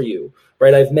place for you,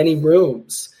 right? I have many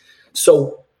rooms.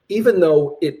 So even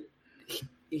though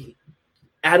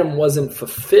Adam wasn't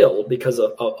fulfilled because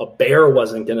a bear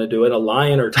wasn't going to do it, a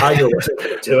lion or tiger wasn't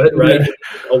going to do it, right?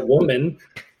 A woman,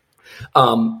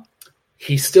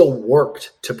 he still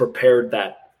worked to prepare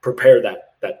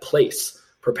that place,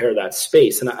 prepare that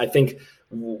space. And I think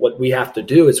what we have to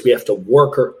do is we have to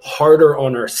work harder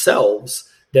on ourselves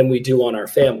than we do on our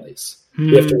families.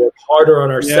 We have to work harder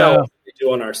on ourselves than we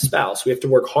do on our spouse. We have to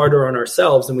work harder on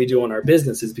ourselves than we do on our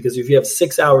businesses, because if you have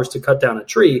 6 hours to cut down a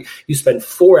tree, you spend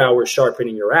 4 hours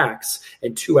sharpening your axe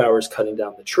and 2 hours cutting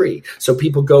down the tree. So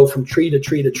people go from tree to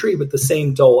tree to tree with the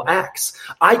same dull axe.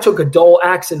 I took a dull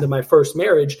axe into my first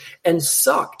marriage and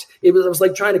sucked. It was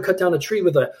like trying to cut down a tree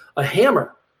with a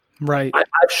hammer. Right.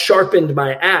 I've sharpened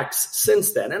my axe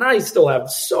since then, and I still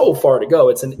have so far to go.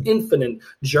 It's an infinite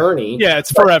journey. Yeah,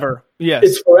 it's forever. Yes,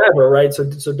 it's forever, right?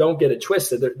 So don't get it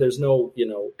twisted. There's no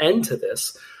end to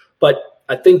this. But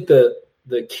I think the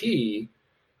key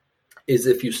is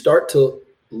if you start to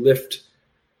lift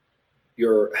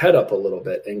your head up a little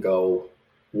bit and go,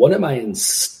 what am I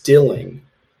instilling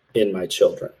in my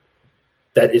children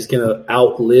that is going to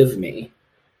outlive me?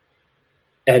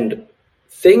 And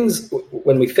things,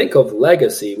 when we think of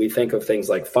legacy, we think of things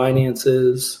like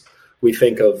finances. We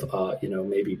think of,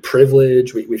 maybe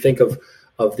privilege. We think of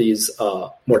these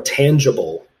more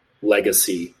tangible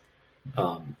legacy,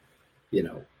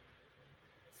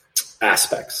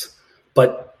 aspects.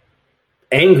 But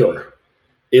anger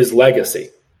is legacy.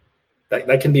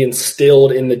 That can be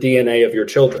instilled in the DNA of your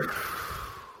children.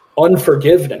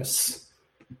 Unforgiveness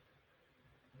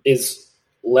is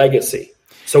legacy.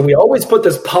 So we always put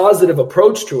this positive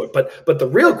approach to it. But the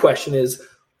real question is,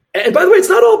 and by the way, it's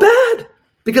not all bad,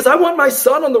 because I want my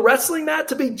son on the wrestling mat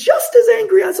to be just as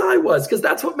angry as I was, because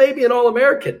that's what made me an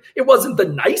All-American. It wasn't the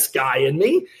nice guy in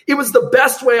me. It was the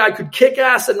best way I could kick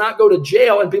ass and not go to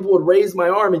jail, and people would raise my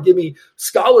arm and give me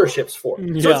scholarships for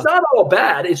it. Yeah. So it's not all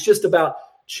bad. It's just about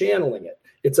channeling it.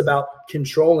 It's about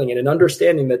controlling it and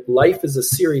understanding that life is a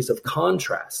series of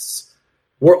contrasts.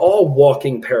 We're all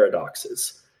walking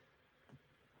paradoxes.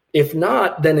 If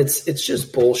not, then it's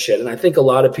just bullshit. And I think a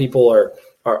lot of people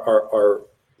are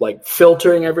like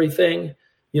filtering everything.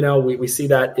 We see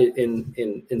that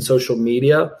in social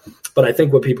media, but I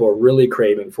think what people are really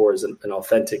craving for is an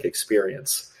authentic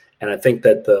experience. And I think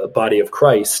that the body of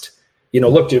Christ,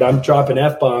 look, dude, I'm dropping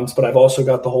F-bombs, but I've also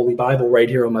got the Holy Bible right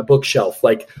here on my bookshelf.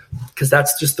 Because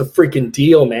that's just the freaking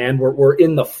deal, man. We're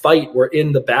in the fight. We're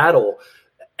in the battle.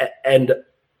 And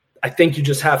I think you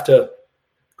just have to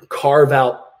carve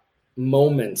out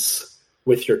moments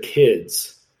with your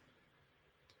kids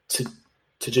to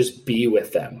just be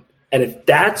with them. And if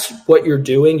that's what you're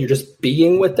doing, you're just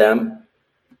being with them,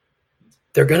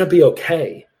 they're going to be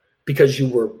okay because you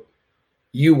were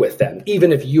you with them,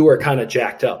 even if you are kind of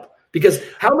jacked up. Because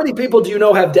how many people do you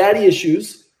know have daddy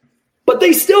issues, but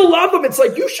they still love them? It's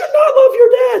like, you should not love your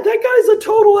dad. That guy's a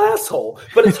total asshole.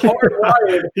 But it's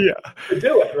hardwired to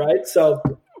do it, right? So...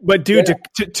 But dude,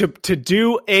 to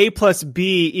do A plus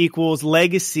B equals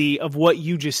legacy of what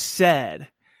you just said,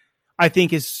 I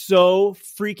think is so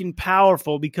freaking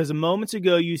powerful, because a moment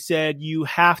ago you said you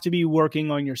have to be working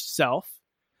on yourself.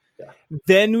 Yeah.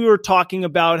 Then we were talking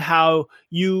about how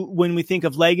when we think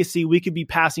of legacy, we could be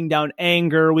passing down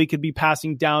anger, we could be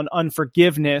passing down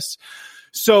unforgiveness.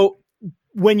 So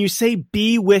when you say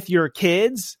be with your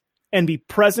kids and be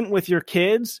present with your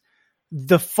kids,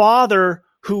 the father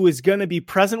who is going to be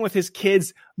present with his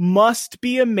kids must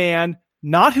be a man,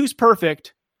 not who's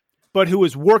perfect, but who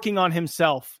is working on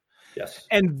himself. Yes.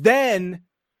 And then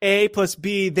A plus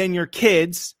B, then your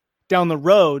kids down the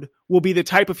road will be the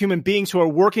type of human beings who are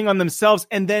working on themselves.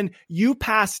 And then you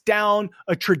pass down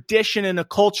a tradition and a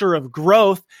culture of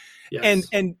growth. Yes.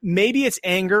 And maybe it's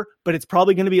anger, but it's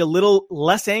probably going to be a little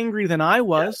less angry than I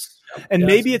was. Yes. And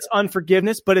maybe it's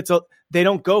unforgiveness, but they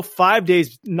don't go 5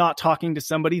 days not talking to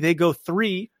somebody. They go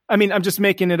 3. I mean, I'm just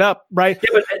making it up, right?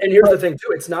 Yeah, and here's the thing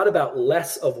too. It's not about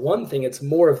less of one thing. It's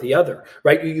more of the other,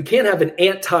 right? You can't have an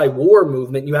anti-war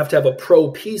movement. You have to have a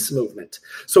pro-peace movement.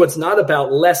 So it's not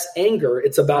about less anger.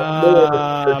 It's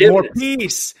about more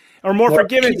peace or more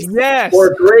forgiveness. Peace, yes.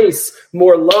 More grace,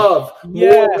 more love,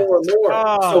 more.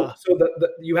 So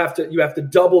you have to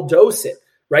double dose it,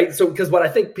 right? So, because what I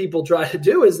think people try to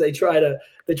do is they try to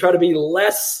be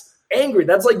less angry.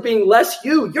 That's like being less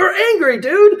you. You're angry,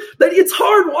 dude. That it's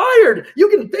hardwired. You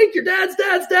can thank your dad's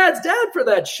dad for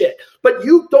that shit. But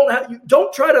you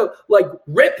don't try to like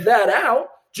rip that out.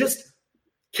 Just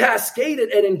cascade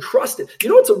it and encrust it. You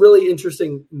know what's a really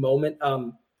interesting moment?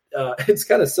 It's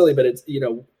kind of silly, but it's,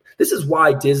 this is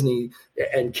why Disney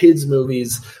and kids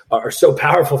movies are so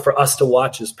powerful for us to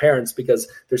watch as parents, because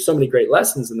there's so many great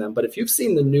lessons in them. But if you've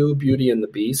seen the new Beauty and the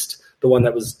Beast, the one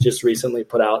that was just recently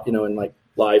put out, in like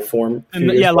live form.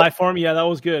 Live form. Yeah, that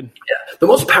was good. Yeah. The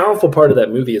most powerful part of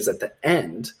that movie is at the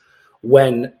end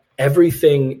when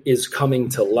everything is coming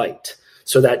to light.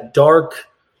 So that dark,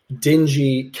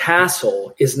 dingy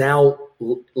castle is now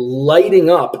lighting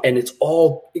up and it's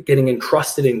all getting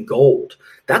encrusted in gold.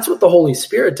 That's what the Holy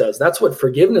Spirit does. That's what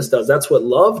forgiveness does. That's what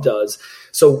love does.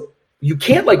 So you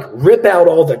can't like rip out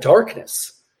all the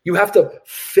darkness. You have to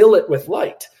fill it with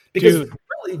light, because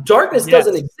really darkness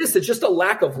doesn't exist. It's just a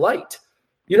lack of light.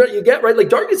 You get, right? Like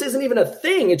darkness isn't even a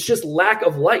thing. It's just lack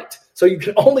of light. So you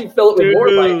can only fill it with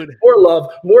more light, more love,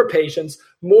 more patience,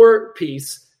 more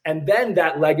peace. And then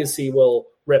that legacy will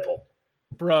ripple.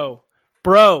 Bro,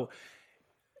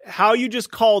 how you just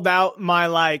called out my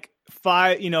like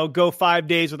 5, go 5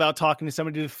 days without talking to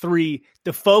somebody to 3.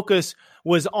 The focus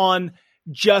was on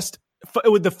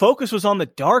the focus was on the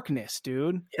darkness,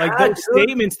 dude. Yeah, like those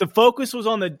statements, the focus was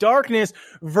on the darkness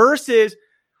versus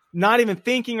not even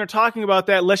thinking or talking about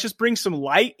that. Let's just bring some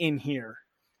light in here.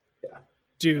 Yeah.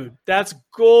 Dude, that's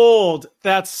gold.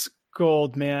 That's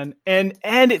gold, man. And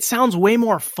it sounds way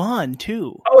more fun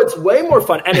too. Oh, it's way more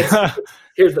fun. And it's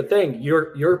here's the thing.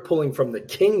 You're pulling from the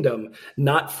kingdom,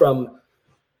 not from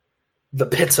the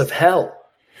pits of hell.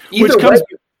 Either way,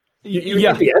 you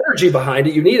need the energy behind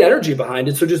it. You need energy behind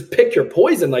it. So just pick your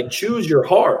poison, like choose your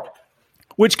heart.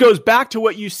 Which goes back to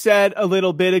what you said a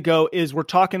little bit ago, is we're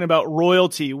talking about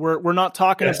royalty. We're not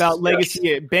talking about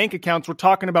legacy bank accounts. We're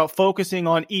talking about focusing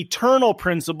on eternal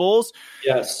principles.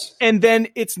 Yes. And then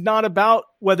it's not about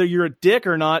whether you're a dick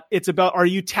or not. It's about, are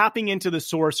you tapping into the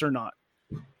source or not?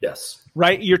 Yes.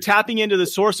 Right? You're tapping into the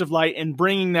source of light and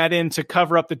bringing that in to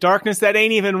cover up the darkness that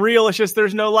ain't even real. It's just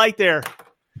there's no light there.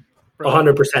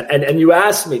 100%. And you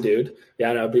asked me, dude.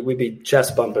 Yeah, no, we'd be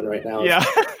chest bumping right now.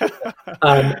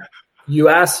 Yeah. You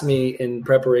asked me in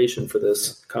preparation for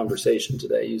this conversation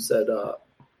today. You said,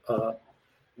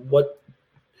 "What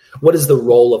is the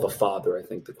role of a father?" I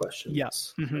think the question.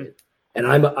 Yes. Is. Right? And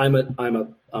I'm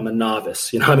a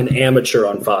novice. I'm an amateur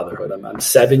on fatherhood. I'm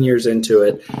 7 years into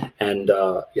it, and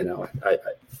I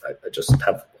just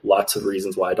have lots of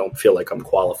reasons why I don't feel like I'm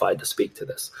qualified to speak to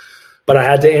this. But I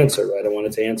had to answer, right? I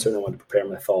wanted to answer, and I wanted to prepare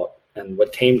my thought. And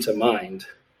what came to mind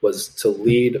was to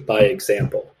lead by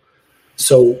example.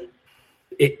 So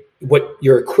what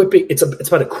you're equipping, it's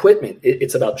about equipment.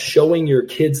 It's about showing your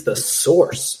kids the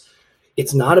source.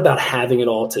 It's not about having it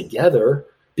all together,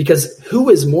 because who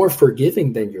is more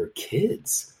forgiving than your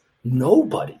kids?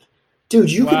 Nobody.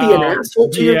 Dude, you could be an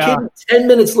asshole to your kid. 10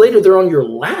 minutes later, they're on your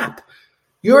lap.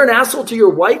 You're an asshole to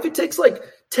your wife. It takes like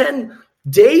 10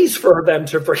 days for them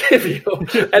to forgive you,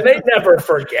 and they never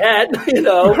forget,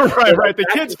 Right. The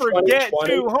kids forget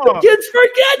too, huh? The kids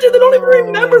forget, dude. They don't even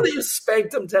remember that you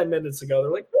spanked them 10 minutes ago.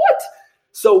 They're like, what?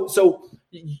 So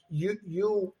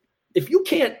you if you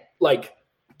can't like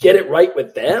get it right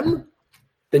with them,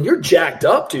 then you're jacked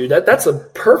up, dude. That's a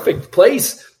perfect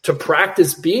place to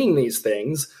practice being these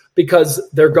things, because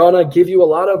they're gonna give you a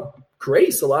lot of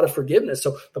grace, a lot of forgiveness.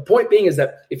 So the point being is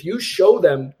that if you show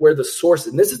them where the source is,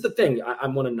 and this is the thing,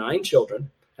 I'm one of 9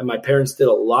 children, and my parents did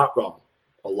a lot wrong,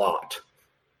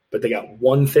 but they got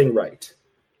one thing right.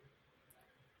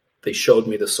 They showed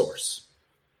me the source.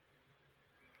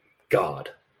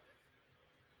 God,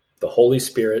 the Holy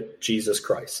Spirit, Jesus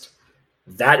Christ.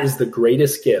 That is the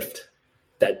greatest gift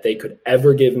that they could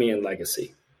ever give me in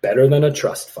legacy. Better than a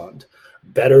trust fund,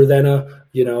 better than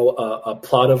a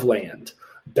plot of land,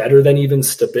 better than even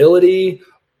stability.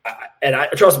 And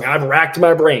trust me, I've racked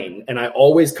my brain, and I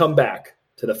always come back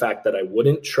to the fact that I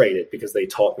wouldn't trade it because they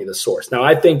taught me the source. Now,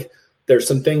 I think there's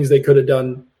some things they could have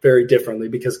done very differently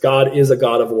because God is a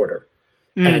God of order,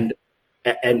 and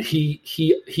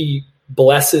he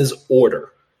blesses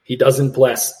order. He doesn't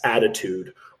bless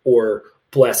attitude or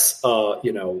bless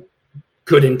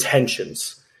good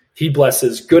intentions. He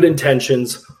blesses good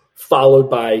intentions followed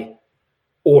by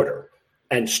order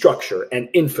and structure and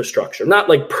infrastructure, not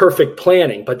like perfect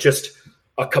planning, but just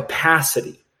a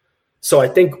capacity. So I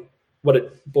think what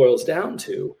it boils down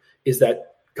to is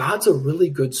that God's a really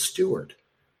good steward.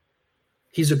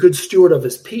 He's a good steward of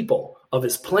his people, of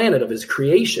his planet, of his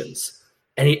creations,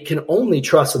 and he can only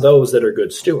trust those that are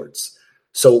good stewards.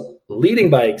 So leading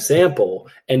by example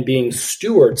and being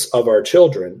stewards of our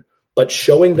children, but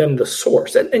showing them the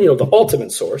source and the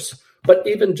ultimate source, but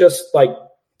even just like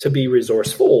to be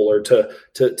resourceful or to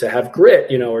have grit,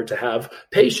 or to have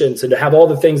patience and to have all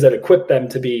the things that equip them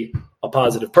to be a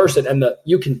positive person. And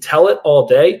you can tell it all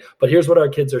day, but here's what our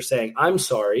kids are saying. I'm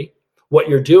sorry. What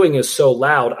you're doing is so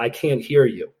loud. I can't hear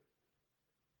you.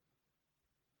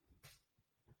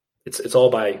 It's all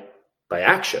by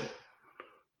action,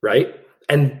 right?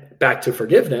 And back to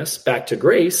forgiveness, back to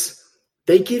grace.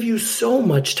 They give you so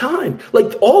much time.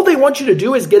 Like all they want you to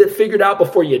do is get it figured out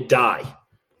before you die.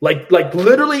 Like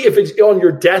literally, if it's on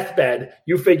your deathbed,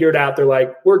 you figure it out. They're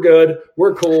like, we're good.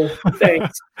 We're cool.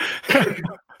 Thanks.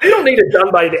 They don't need it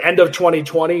done by the end of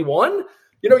 2021.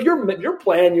 Your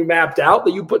plan you mapped out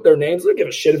that you put their names. They don't give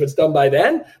a shit if it's done by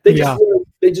then. They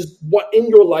just want in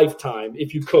your lifetime,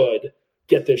 if you could,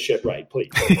 get this shit right,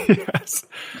 please. Yes.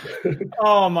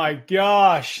 Oh my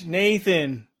gosh,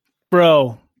 Nathan,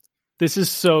 bro. This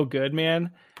is so good, man.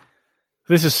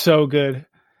 This is so good.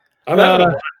 I'm having a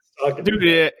blast talking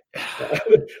dude.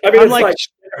 I mean, it's like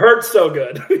it hurts so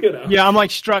good, Yeah, I'm like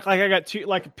struck. Like I got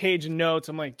a page of notes.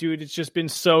 I'm like, dude, it's just been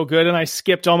so good. And I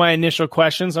skipped all my initial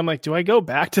questions. I'm like, do I go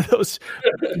back to those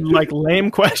like lame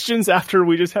questions after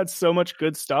we just had so much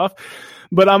good stuff?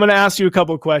 But I'm going to ask you a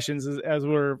couple of questions as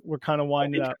we're kind of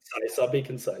winding up. I'll be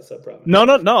concise. I promise.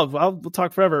 No. We'll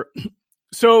talk forever.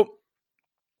 So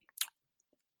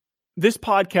this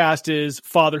podcast is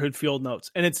Fatherhood Field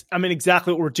Notes, and it's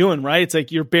exactly what we're doing, right? It's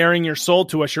like you're bearing your soul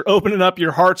to us. You're opening up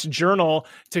your heart's journal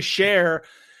to share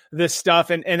this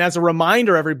stuff. And as a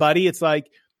reminder, everybody, it's like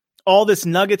all this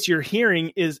nuggets you're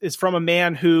hearing is from a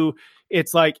man who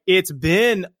it's like, it's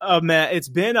been up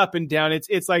and down.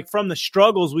 It's like from the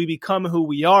struggles, we become who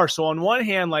we are. So on one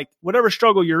hand, like whatever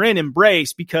struggle you're in,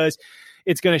 embrace, because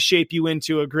it's going to shape you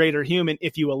into a greater human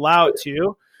if you allow it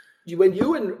to. When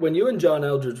you and John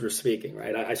Eldridge were speaking,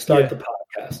 right? I started the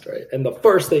podcast, right? And the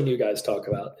first thing you guys talk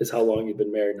about is how long you've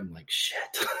been married. And I'm like, shit.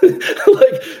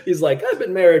 He's like, I've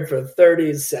been married for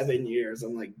 37 years.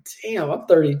 I'm like, damn, I'm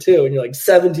 32. And you're like,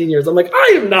 17 years. I'm like,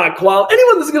 I am not qualified.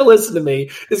 Anyone that's going to listen to me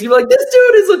is going to be like,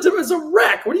 this dude is a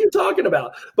wreck. What are you talking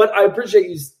about? But I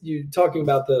appreciate you talking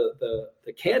about the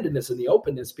candidness and the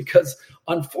openness, because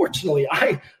unfortunately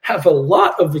I have a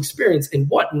lot of experience in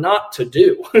what not to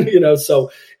do, so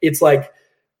it's like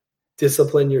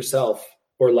discipline yourself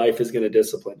or life is going to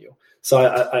discipline you. So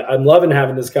I'm loving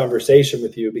having this conversation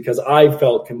with you because I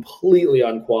felt completely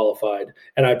unqualified,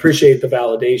 and I appreciate the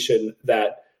validation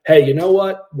that, hey, you know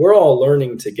what? We're all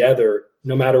learning together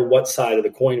no matter what side of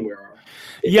the coin we're on.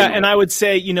 Yeah. And I would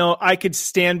say, I could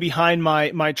stand behind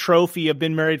my trophy of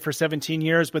been married for 17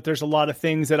 years, but there's a lot of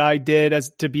things that I did as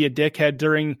to be a dickhead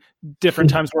during different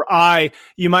times where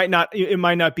it might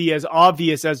not be as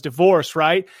obvious as divorce.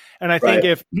 Right. And I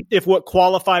think if what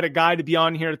qualified a guy to be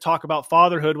on here to talk about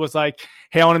fatherhood was like,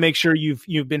 hey, I want to make sure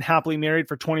you've been happily married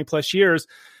for 20 plus years.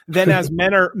 Then as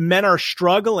men are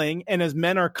struggling and as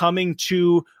men are coming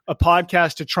to a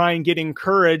podcast to try and get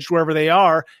encouraged wherever they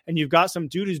are, and you've got some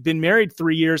dude who's been married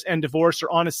 3 years and divorced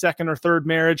or on a second or third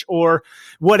marriage or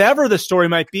whatever the story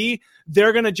might be,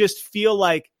 they're going to just feel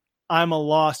like I'm a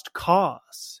lost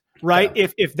cause, right? Yeah.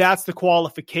 If that's the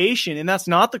qualification, and that's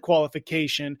not the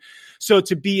qualification. So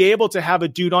to be able to have a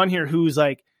dude on here who's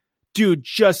like, dude,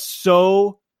 just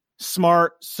so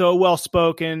smart, so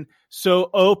well-spoken, so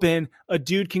open, a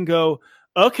dude can go,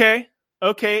 okay.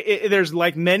 There's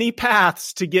like many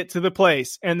paths to get to the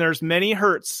place, and there's many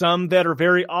hurts, some that are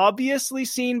very obviously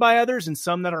seen by others and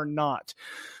some that are not.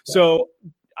 Yeah. So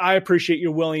I appreciate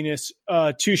your willingness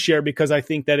to share, because I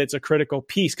think that it's a critical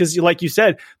piece. Because like you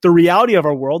said, the reality of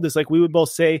our world is, like we would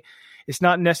both say, it's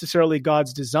not necessarily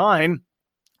God's design.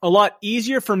 A lot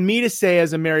easier for me to say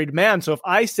as a married man. So if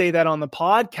I say that on the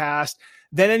podcast,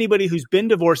 then anybody who's been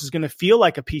divorced is going to feel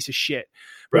like a piece of shit.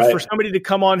 But for somebody to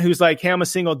come on who's like, hey, I'm a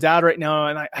single dad right now,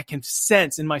 and I can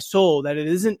sense in my soul that it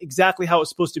isn't exactly how it's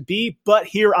supposed to be, but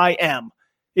here I am.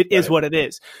 It is what it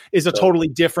is a totally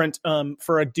different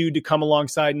for a dude to come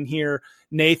alongside and hear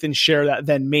Nathan share that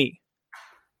than me.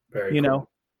 Very you cool. know?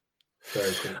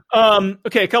 Very cool.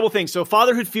 Okay, a couple things. So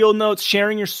fatherhood field notes,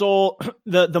 sharing your soul.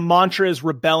 The mantra is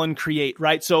rebel and create,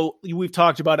 right? So we've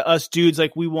talked about us dudes,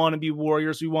 like we want to be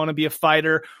warriors. We want to be a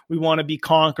fighter. We want to be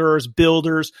conquerors,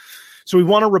 builders. So we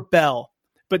want to rebel,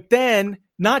 but then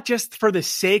not just for the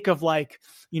sake of like,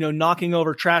 knocking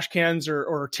over trash cans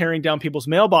or tearing down people's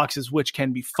mailboxes, which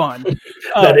can be fun.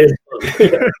 That is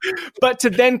fun. But to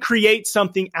then create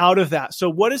something out of that. So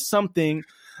what is something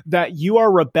that you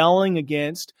are rebelling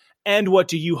against, and what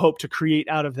do you hope to create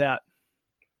out of that?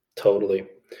 Totally.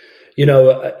 You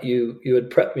had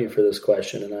prepped me for this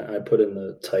question, and I put in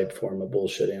the type form a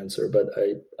bullshit answer, but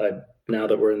I now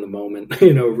that we're in the moment,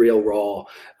 real raw,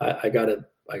 I gotta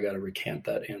recant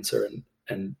that answer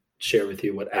and share with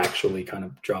you what actually kind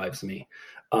of drives me.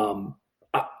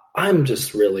 I'm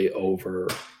just really over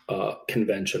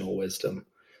conventional wisdom.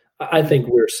 I think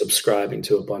we're subscribing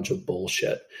to a bunch of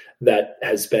bullshit that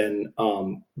has been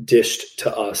dished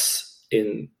to us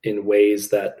in ways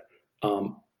that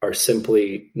are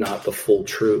simply not the full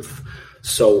truth.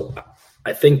 So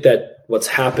I think that what's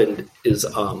happened is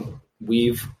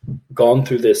we've gone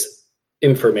through this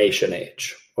information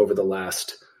age over the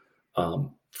last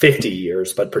 50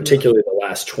 years, but particularly the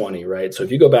last 20, right? So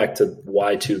if you go back to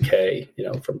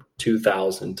Y2K, from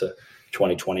 2000 to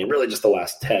 2020, and really just the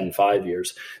last 5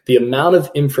 years, the amount of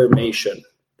information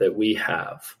that we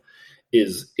have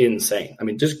is insane. I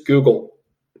mean, just Google.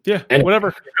 Yeah, and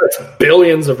whatever. It's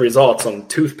billions of results on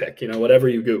toothpick, whatever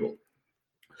you Google.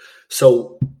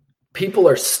 So people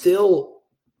are still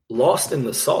lost in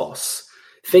the sauce,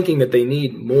 thinking that they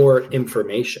need more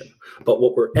information. But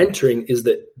what we're entering is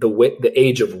the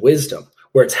age of wisdom,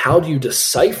 where it's how do you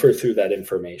decipher through that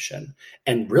information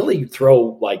and really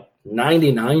throw like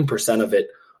 99% of it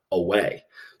away.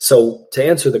 So to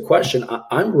answer the question,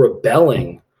 I'm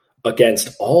rebelling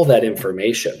against all that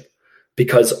information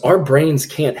because our brains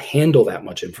can't handle that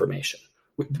much information.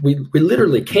 We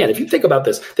literally can't. If you think about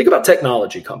this, think about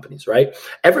technology companies, right?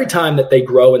 Every time that they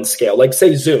grow and scale, like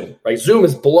say Zoom, right? Zoom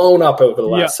has blown up over the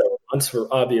last several months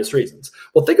for obvious reasons.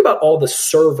 Well, think about all the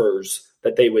servers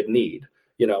that they would need,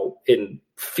 in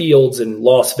fields in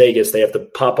Las Vegas. They have to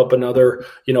pop up another,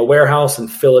 warehouse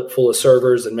and fill it full of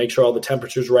servers and make sure all the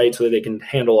temperature's right so that they can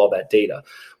handle all that data.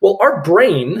 Well, our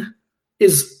brain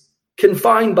is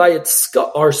confined by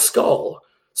our skull.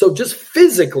 So just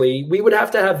physically, we would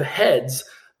have to have heads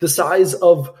the size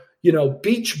of,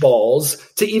 beach balls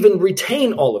to even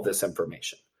retain all of this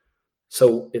information.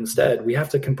 So instead, we have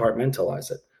to compartmentalize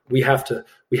it. We have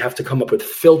to come up with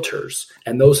filters,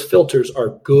 and those filters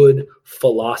are good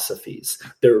philosophies.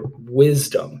 They're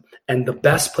wisdom. And the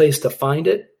best place to find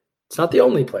it, it's not the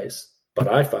only place, but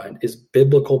I find, is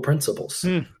biblical principles.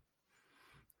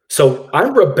 So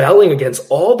I'm rebelling against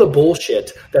all the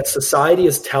bullshit that society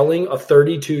is telling a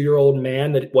 32-year-old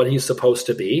man that what he's supposed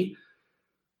to be.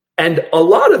 And a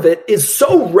lot of it is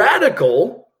so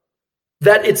radical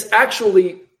that it's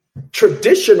actually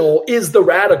traditional is the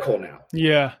radical now.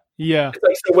 Yeah. It's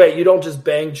like, so wait, you don't just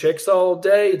bang chicks all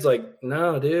day? It's like,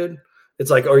 no, dude. It's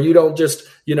like, or you don't just,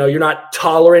 you're not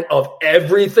tolerant of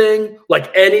everything,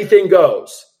 like anything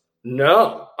goes.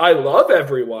 No, I love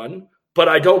everyone, but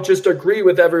I don't just agree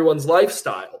with everyone's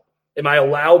lifestyle. Am I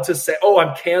allowed to say, oh,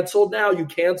 I'm canceled now? You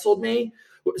canceled me?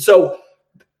 So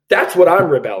that's what I'm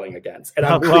rebelling against. And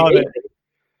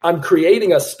I'm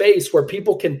creating a space where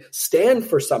people can stand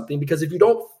for something, because if you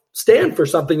don't stand for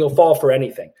something, you'll fall for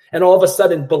anything. And all of a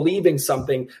sudden, believing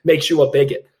something makes you a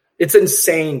bigot. It's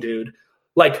insane, dude.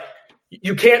 Like,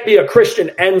 you can't be a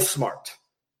Christian and smart.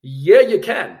 Yeah, you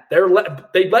can.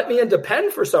 They let me into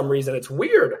Penn for some reason. It's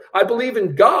weird. I believe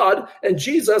in God and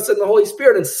Jesus and the Holy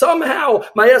Spirit, and somehow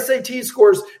my SAT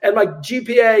scores and my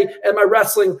GPA and my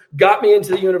wrestling got me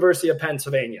into the University of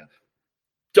Pennsylvania.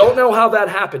 Don't know how that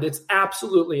happened. It's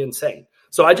absolutely insane.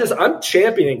 So I'm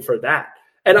championing for that.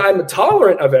 And I'm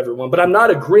tolerant of everyone, but I'm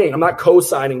not agreeing. I'm not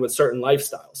co-signing with certain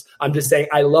lifestyles. I'm just saying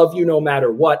I love you no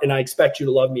matter what, and I expect you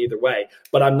to love me either way.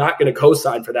 But I'm not going to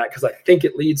co-sign for that because I think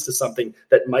it leads to something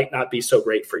that might not be so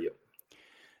great for you.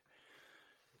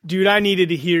 Dude, I needed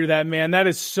to hear that, man. That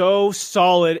is so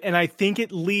solid. And I think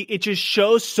it just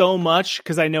shows so much,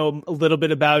 because I know a little bit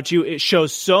about you. It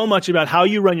shows so much about how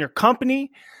you run your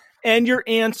company and your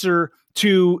answer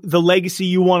to the legacy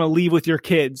you want to leave with your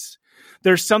kids.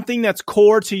 There's something that's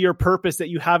core to your purpose that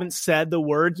you haven't said the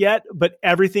word yet, but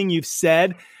everything you've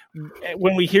said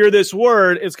when we hear this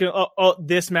word, it's going to, oh,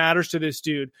 this matters to this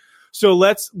dude. So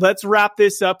let's wrap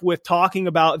this up with talking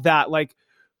about that. Like,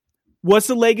 what's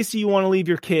the legacy you want to leave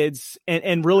your kids?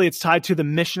 And really it's tied to the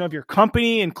mission of your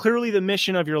company and clearly the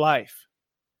mission of your life.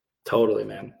 Totally,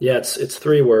 man. Yeah, it's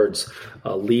 3 words,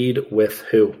 lead with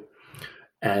who.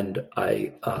 And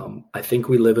I think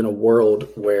we live in a world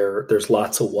where there's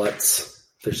lots of what's.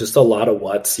 There's just a lot of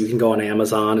what's. You can go on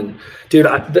Amazon and, dude,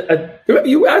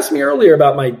 you asked me earlier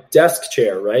about my desk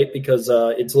chair, right? Because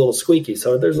it's a little squeaky.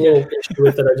 So there's a little issue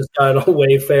with it. I just got it on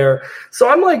Wayfair. So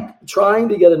I'm like trying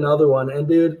to get another one. And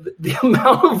dude, the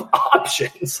amount of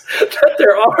options that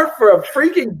there are for a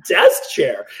freaking desk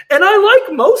chair. And I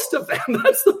like most of them.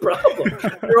 That's the problem.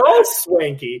 They're all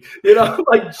swanky. You know, I'm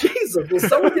like, Jesus, will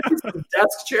someone give me some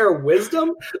desk chair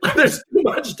wisdom? There's too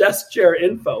much desk chair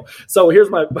info. So here's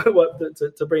my,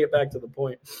 to bring it back to the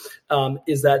point,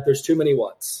 is that there's too many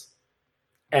what's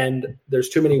and there's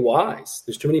too many whys.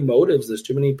 There's too many motives. There's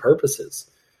too many purposes.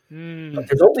 But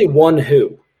there's only one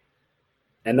who,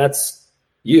 and that's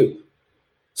you.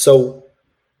 So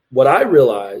what I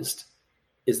realized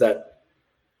is that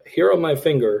here on my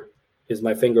finger is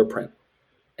my fingerprint.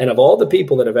 And of all the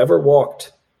people that have ever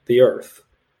walked the earth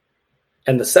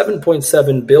and the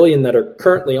 7.7 billion that are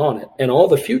currently on it and all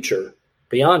the future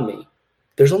beyond me,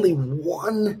 there's only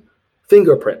one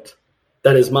fingerprint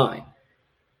that is mine.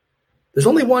 There's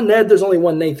only one Ned. There's only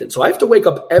one Nathan. So I have to wake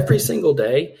up every single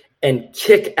day and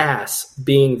kick ass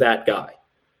being that guy.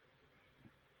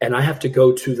 And I have to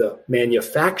go to the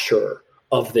manufacturer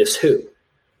of this who.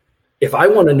 If I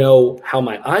want to know how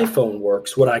my iPhone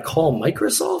works, would I call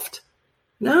Microsoft?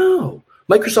 No.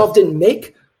 Microsoft didn't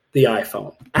make the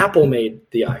iPhone. Apple made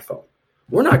the iPhone.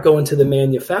 We're not going to the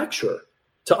manufacturer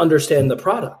to understand the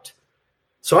product.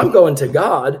 So I'm going to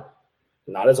God,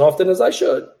 not as often as I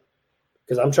should,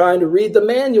 because I'm trying to read the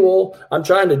manual. I'm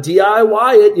trying to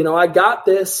DIY it. You know, I got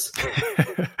this.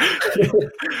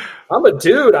 I'm a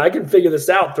dude. I can figure this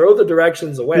out. Throw the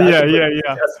directions away.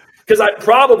 Yeah. Because I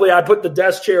put the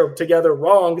desk chair together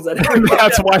wrong. Because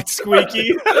that's why it's squeaky.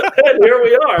 And here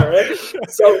we are. Right?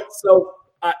 So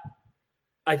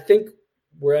I think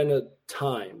we're in a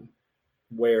time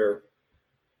where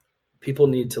people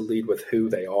need to lead with who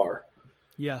they are.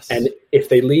 Yes. And if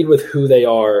they lead with who they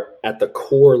are at the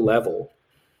core level,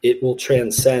 it will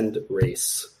transcend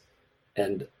race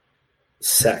and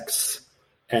sex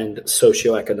and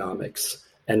socioeconomics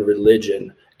and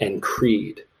religion and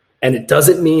creed. And it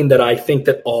doesn't mean that I think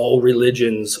that all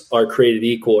religions are created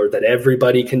equal or that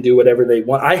everybody can do whatever they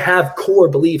want. I have core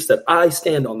beliefs that I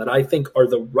stand on that I think are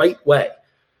the right way.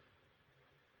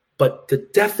 But the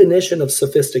definition of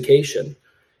sophistication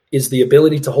is the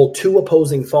ability to hold 2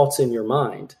 opposing thoughts in your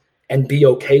mind and be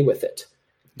okay with it,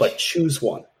 but choose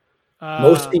one.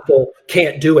 Most people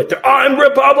can't do it. I'm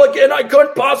Republican. I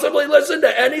couldn't possibly listen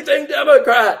to anything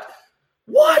Democrat.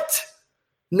 What?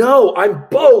 No, I'm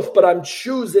both, but I'm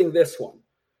choosing this one.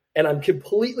 And I'm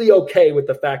completely okay with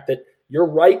the fact that you're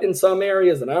right in some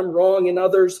areas and I'm wrong in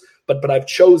others, but I've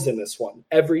chosen this one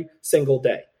every single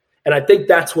day. And I think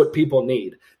that's what people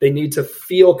need. They need to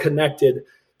feel connected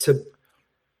to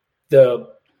the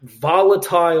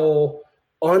volatile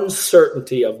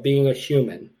uncertainty of being a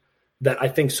human that I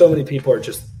think so many people are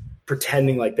just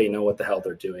pretending like they know what the hell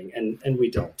they're doing. And we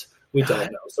don't. We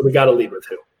don't know. So we got to lead with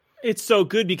who. It's so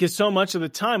good because so much of the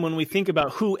time when we think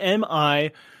about who am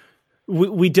I,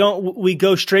 we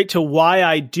go straight to why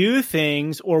I do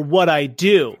things or what I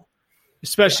do,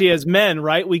 especially as men,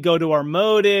 right? We go to our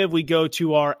motive, we go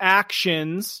to our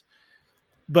actions,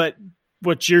 but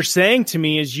what you're saying to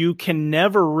me is you can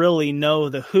never really know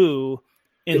the who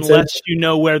unless you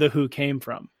know where the who came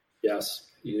from. Yes.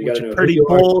 Which is pretty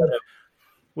bold.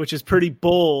 Which is pretty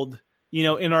bold, you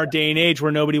know, in our day and age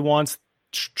where nobody wants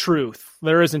truth.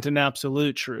 There isn't an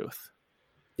absolute truth.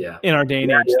 Yeah. In our day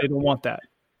and age, they don't want that.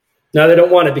 No, they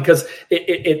don't want it because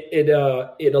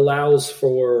it allows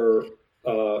for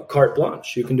carte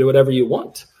blanche. You can do whatever you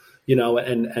want, you know,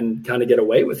 and kind of get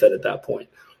away with it at that point.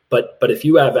 But if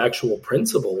you have actual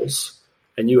principles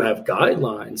and you have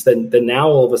guidelines, then now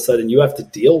all of a sudden you have to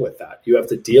deal with that. You have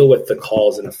to deal with the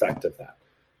cause and effect of that.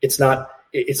 It's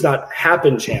not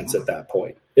happen chance at that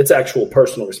point. It's actual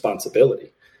personal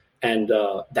responsibility. And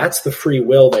that's the free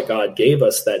will that God gave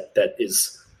us that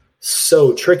is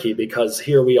so tricky because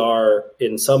here we are,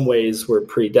 in some ways we're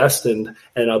predestined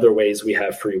and in other ways we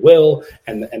have free will.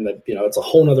 And you know, it's a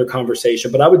whole nother conversation.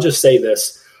 But I would just say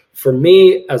this, for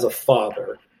me as a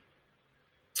father,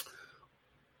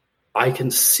 I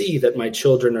can see that my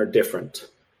children are different,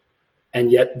 and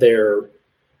yet their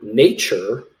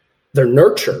nature, their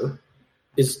nurture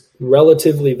is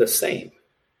relatively the same.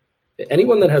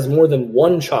 Anyone that has more than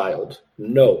one child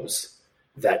knows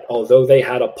that although they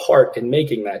had a part in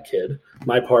making that kid,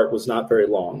 my part was not very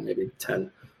long, maybe 10,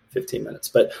 15 minutes.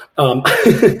 But I'm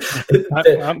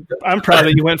proud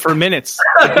that you went for minutes.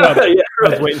 I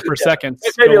was waiting for seconds.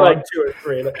 Maybe like 2 or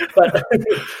 3.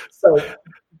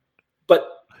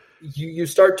 But you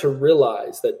start to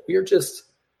realize that we're just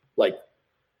like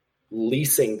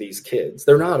leasing these kids.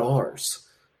 They're not ours.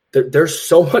 They're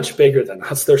so much bigger than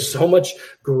us. They're so much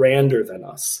grander than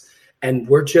us. And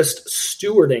we're just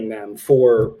stewarding them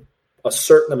for a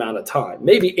certain amount of time,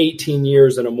 maybe 18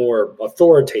 years in a more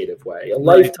authoritative way, a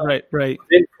lifetime of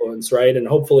influence, right? And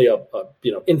hopefully a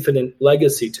infinite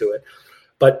legacy to it.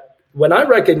 But when I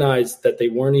recognized that they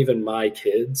weren't even my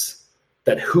kids,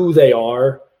 that who they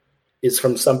are is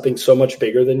from something so much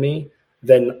bigger than me,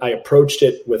 then I approached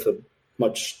it with a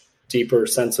much deeper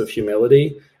sense of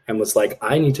humility and was like,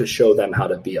 I need to show them how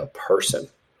to be a person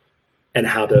and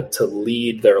how to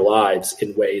lead their lives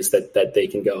in ways that they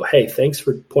can go, hey, thanks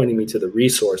for pointing me to the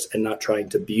resource and not trying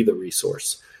to be the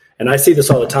resource. And I see this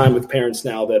all the time with parents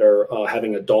now that are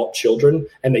having adult children,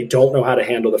 and they don't know how to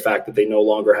handle the fact that they no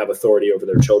longer have authority over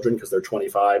their children because they're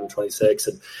 25 and 26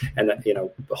 and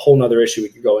a whole nother issue we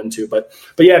could go into. But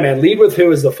yeah, man, lead with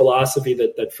who is the philosophy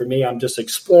that for me, I'm just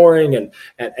exploring and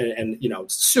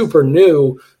super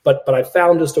new, but I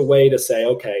found just a way to say,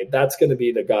 okay, that's going to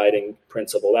be the guiding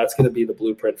principle. That's going to be the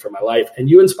blueprint for my life.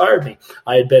 And you inspired me.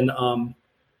 I had been,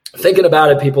 thinking about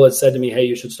it, people had said to me, hey,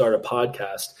 you should start a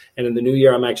podcast. And in the new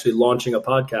year, I'm actually launching a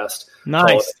podcast. Nice.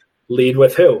 Called Lead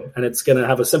with Who. And it's going to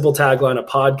have a simple tagline, a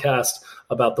podcast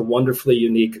about the wonderfully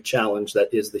unique challenge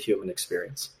that is the human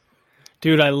experience.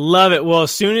 Dude, I love it. Well,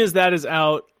 as soon as that is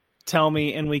out, tell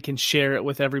me and we can share it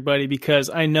with everybody, because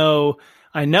I know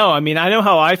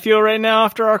how I feel right now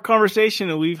after our conversation,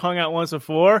 and we've hung out once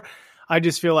before. I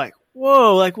just feel like,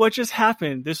 whoa, like what just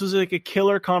happened? This was like a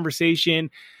killer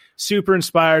conversation. Super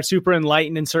inspired, super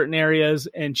enlightened in certain areas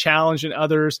and challenged in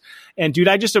others. And dude,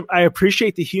 I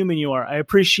appreciate the human you are. I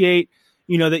appreciate,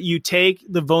 that you take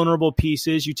the vulnerable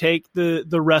pieces, you take the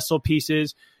wrestle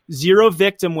pieces, zero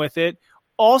victim with it.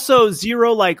 Also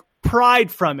zero like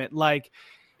pride from it. Like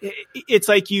it's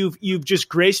like you've just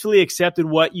gracefully accepted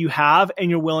what you have and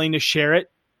you're willing to share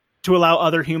it to allow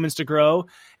other humans to grow,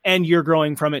 and you're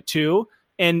growing from it too.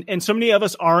 And so many of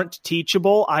us aren't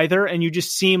teachable either. And you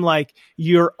just seem like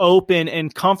you're open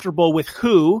and comfortable with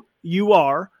who you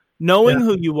are, knowing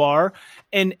who you are.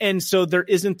 And so there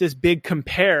isn't this big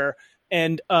compare.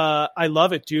 And I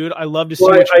love it, dude. I love to see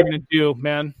what you're going to do,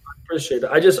 man. I appreciate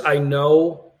it. I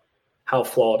know how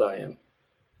flawed I am.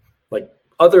 Like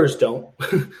others don't,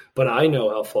 but I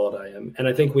know how flawed I am. And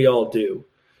I think we all do.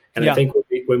 And I think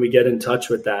when we get in touch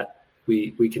with that,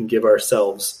 we can give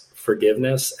ourselves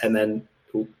forgiveness. And then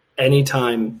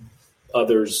anytime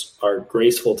others are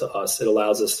graceful to us, it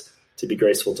allows us to be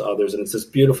graceful to others. And it's this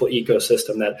beautiful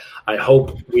ecosystem that I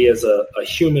hope we as a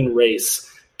human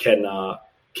race can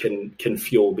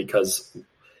fuel, because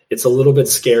it's a little bit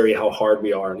scary how hard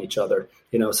we are on each other.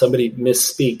 Somebody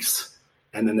misspeaks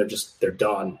and then they're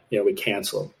done. We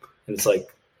cancel them. And it's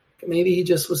like, maybe he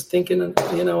just was thinking,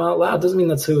 out loud. Doesn't mean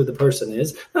that's who the person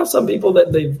is. Now, some people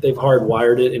that they've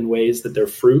hardwired it in ways that their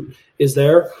fruit is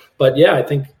there. But yeah, I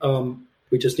think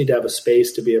we just need to have a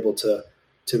space to be able to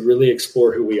really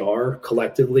explore who we are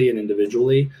collectively and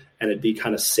individually, and it'd be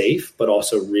kind of safe, but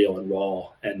also real and raw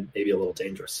and maybe a little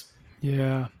dangerous.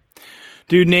 Yeah.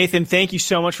 Dude, Nathan, thank you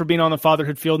so much for being on the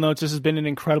Fatherhood Field Notes. This has been an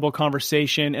incredible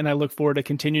conversation, and I look forward to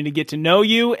continuing to get to know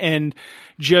you, and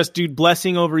just, dude,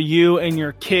 blessing over you and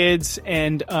your kids,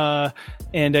 and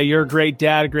you're a great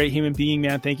dad, a great human being,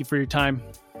 man. Thank you for your time.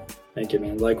 Thank you,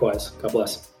 man. Likewise. God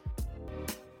bless.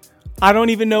 I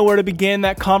don't even know where to begin.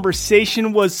 That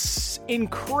conversation was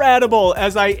incredible.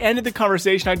 As I ended the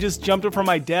conversation, I just jumped up from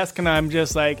my desk and I'm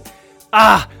just like,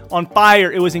 on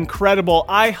fire. It was incredible.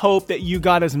 I hope that you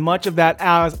got as much of that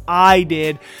as I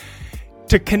did,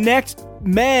 to connect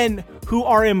men who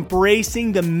are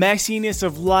embracing the messiness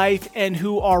of life and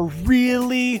who are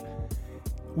really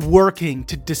working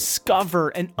to discover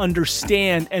and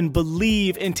understand and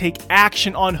believe and take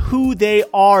action on who they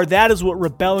are. That is what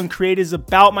Rebel and Create is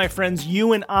about, my friends.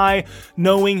 You and I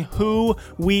knowing who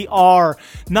we are,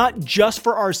 not just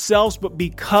for ourselves, but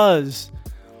because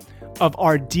of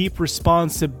our deep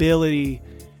responsibility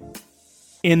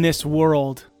in this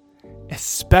world,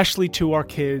 especially to our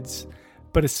kids,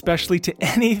 but especially to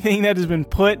anything that has been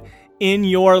put in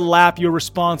your lap you're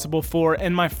responsible for.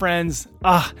 And my friends,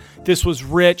 this was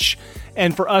rich.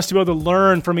 And for us to be able to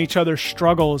learn from each other's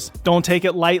struggles, don't take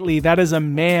it lightly. That is a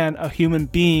man, a human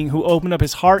being who opened up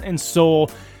his heart and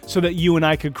soul so that you and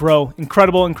I could grow.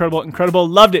 Incredible, incredible, incredible.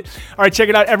 Loved it. All right, check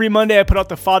it out. Every Monday, I put out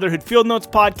the Fatherhood Field Notes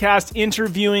podcast,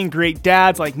 interviewing great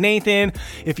dads like Nathan.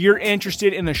 If you're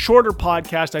interested in a shorter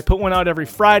podcast, I put one out every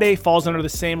Friday, falls under the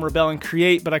same Rebel and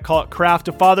Create, but I call it Craft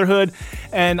of Fatherhood.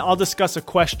 And I'll discuss a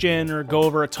question or go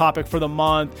over a topic for the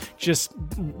month, just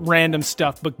random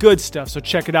stuff, but good stuff. So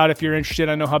check it out if you're interested.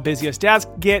 I know how busy us dads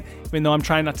get, even though I'm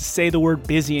trying not to say the word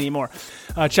busy anymore.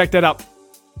 Check that out.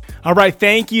 All right,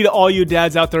 thank you to all you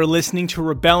dads out there listening to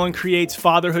Rebel and Create's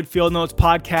Fatherhood Field Notes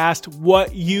podcast.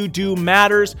 What you do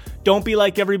matters. Don't be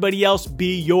like everybody else.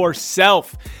 Be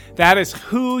yourself. That is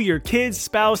who your kids,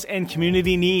 spouse, and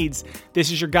community needs.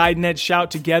 This is your guide, Ned Shout.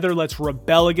 Together, let's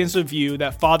rebel against the view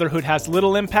that fatherhood has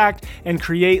little impact and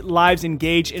create lives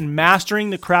engaged in mastering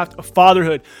the craft of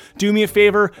fatherhood. Do me a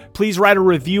favor, please write a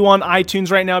review on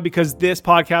iTunes right now because this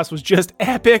podcast was just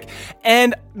epic.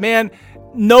 And man,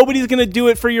 nobody's going to do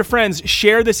it for your friends.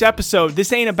 Share this episode.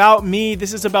 This ain't about me.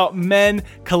 This is about men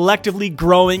collectively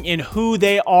growing in who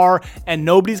they are, and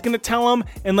nobody's going to tell them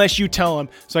unless you tell them.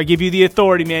 So I give you the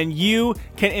authority, man. You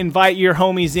can invite your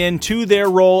homies into their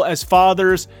role as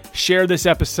fathers. Share this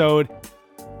episode.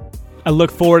 I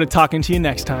look forward to talking to you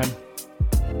next time.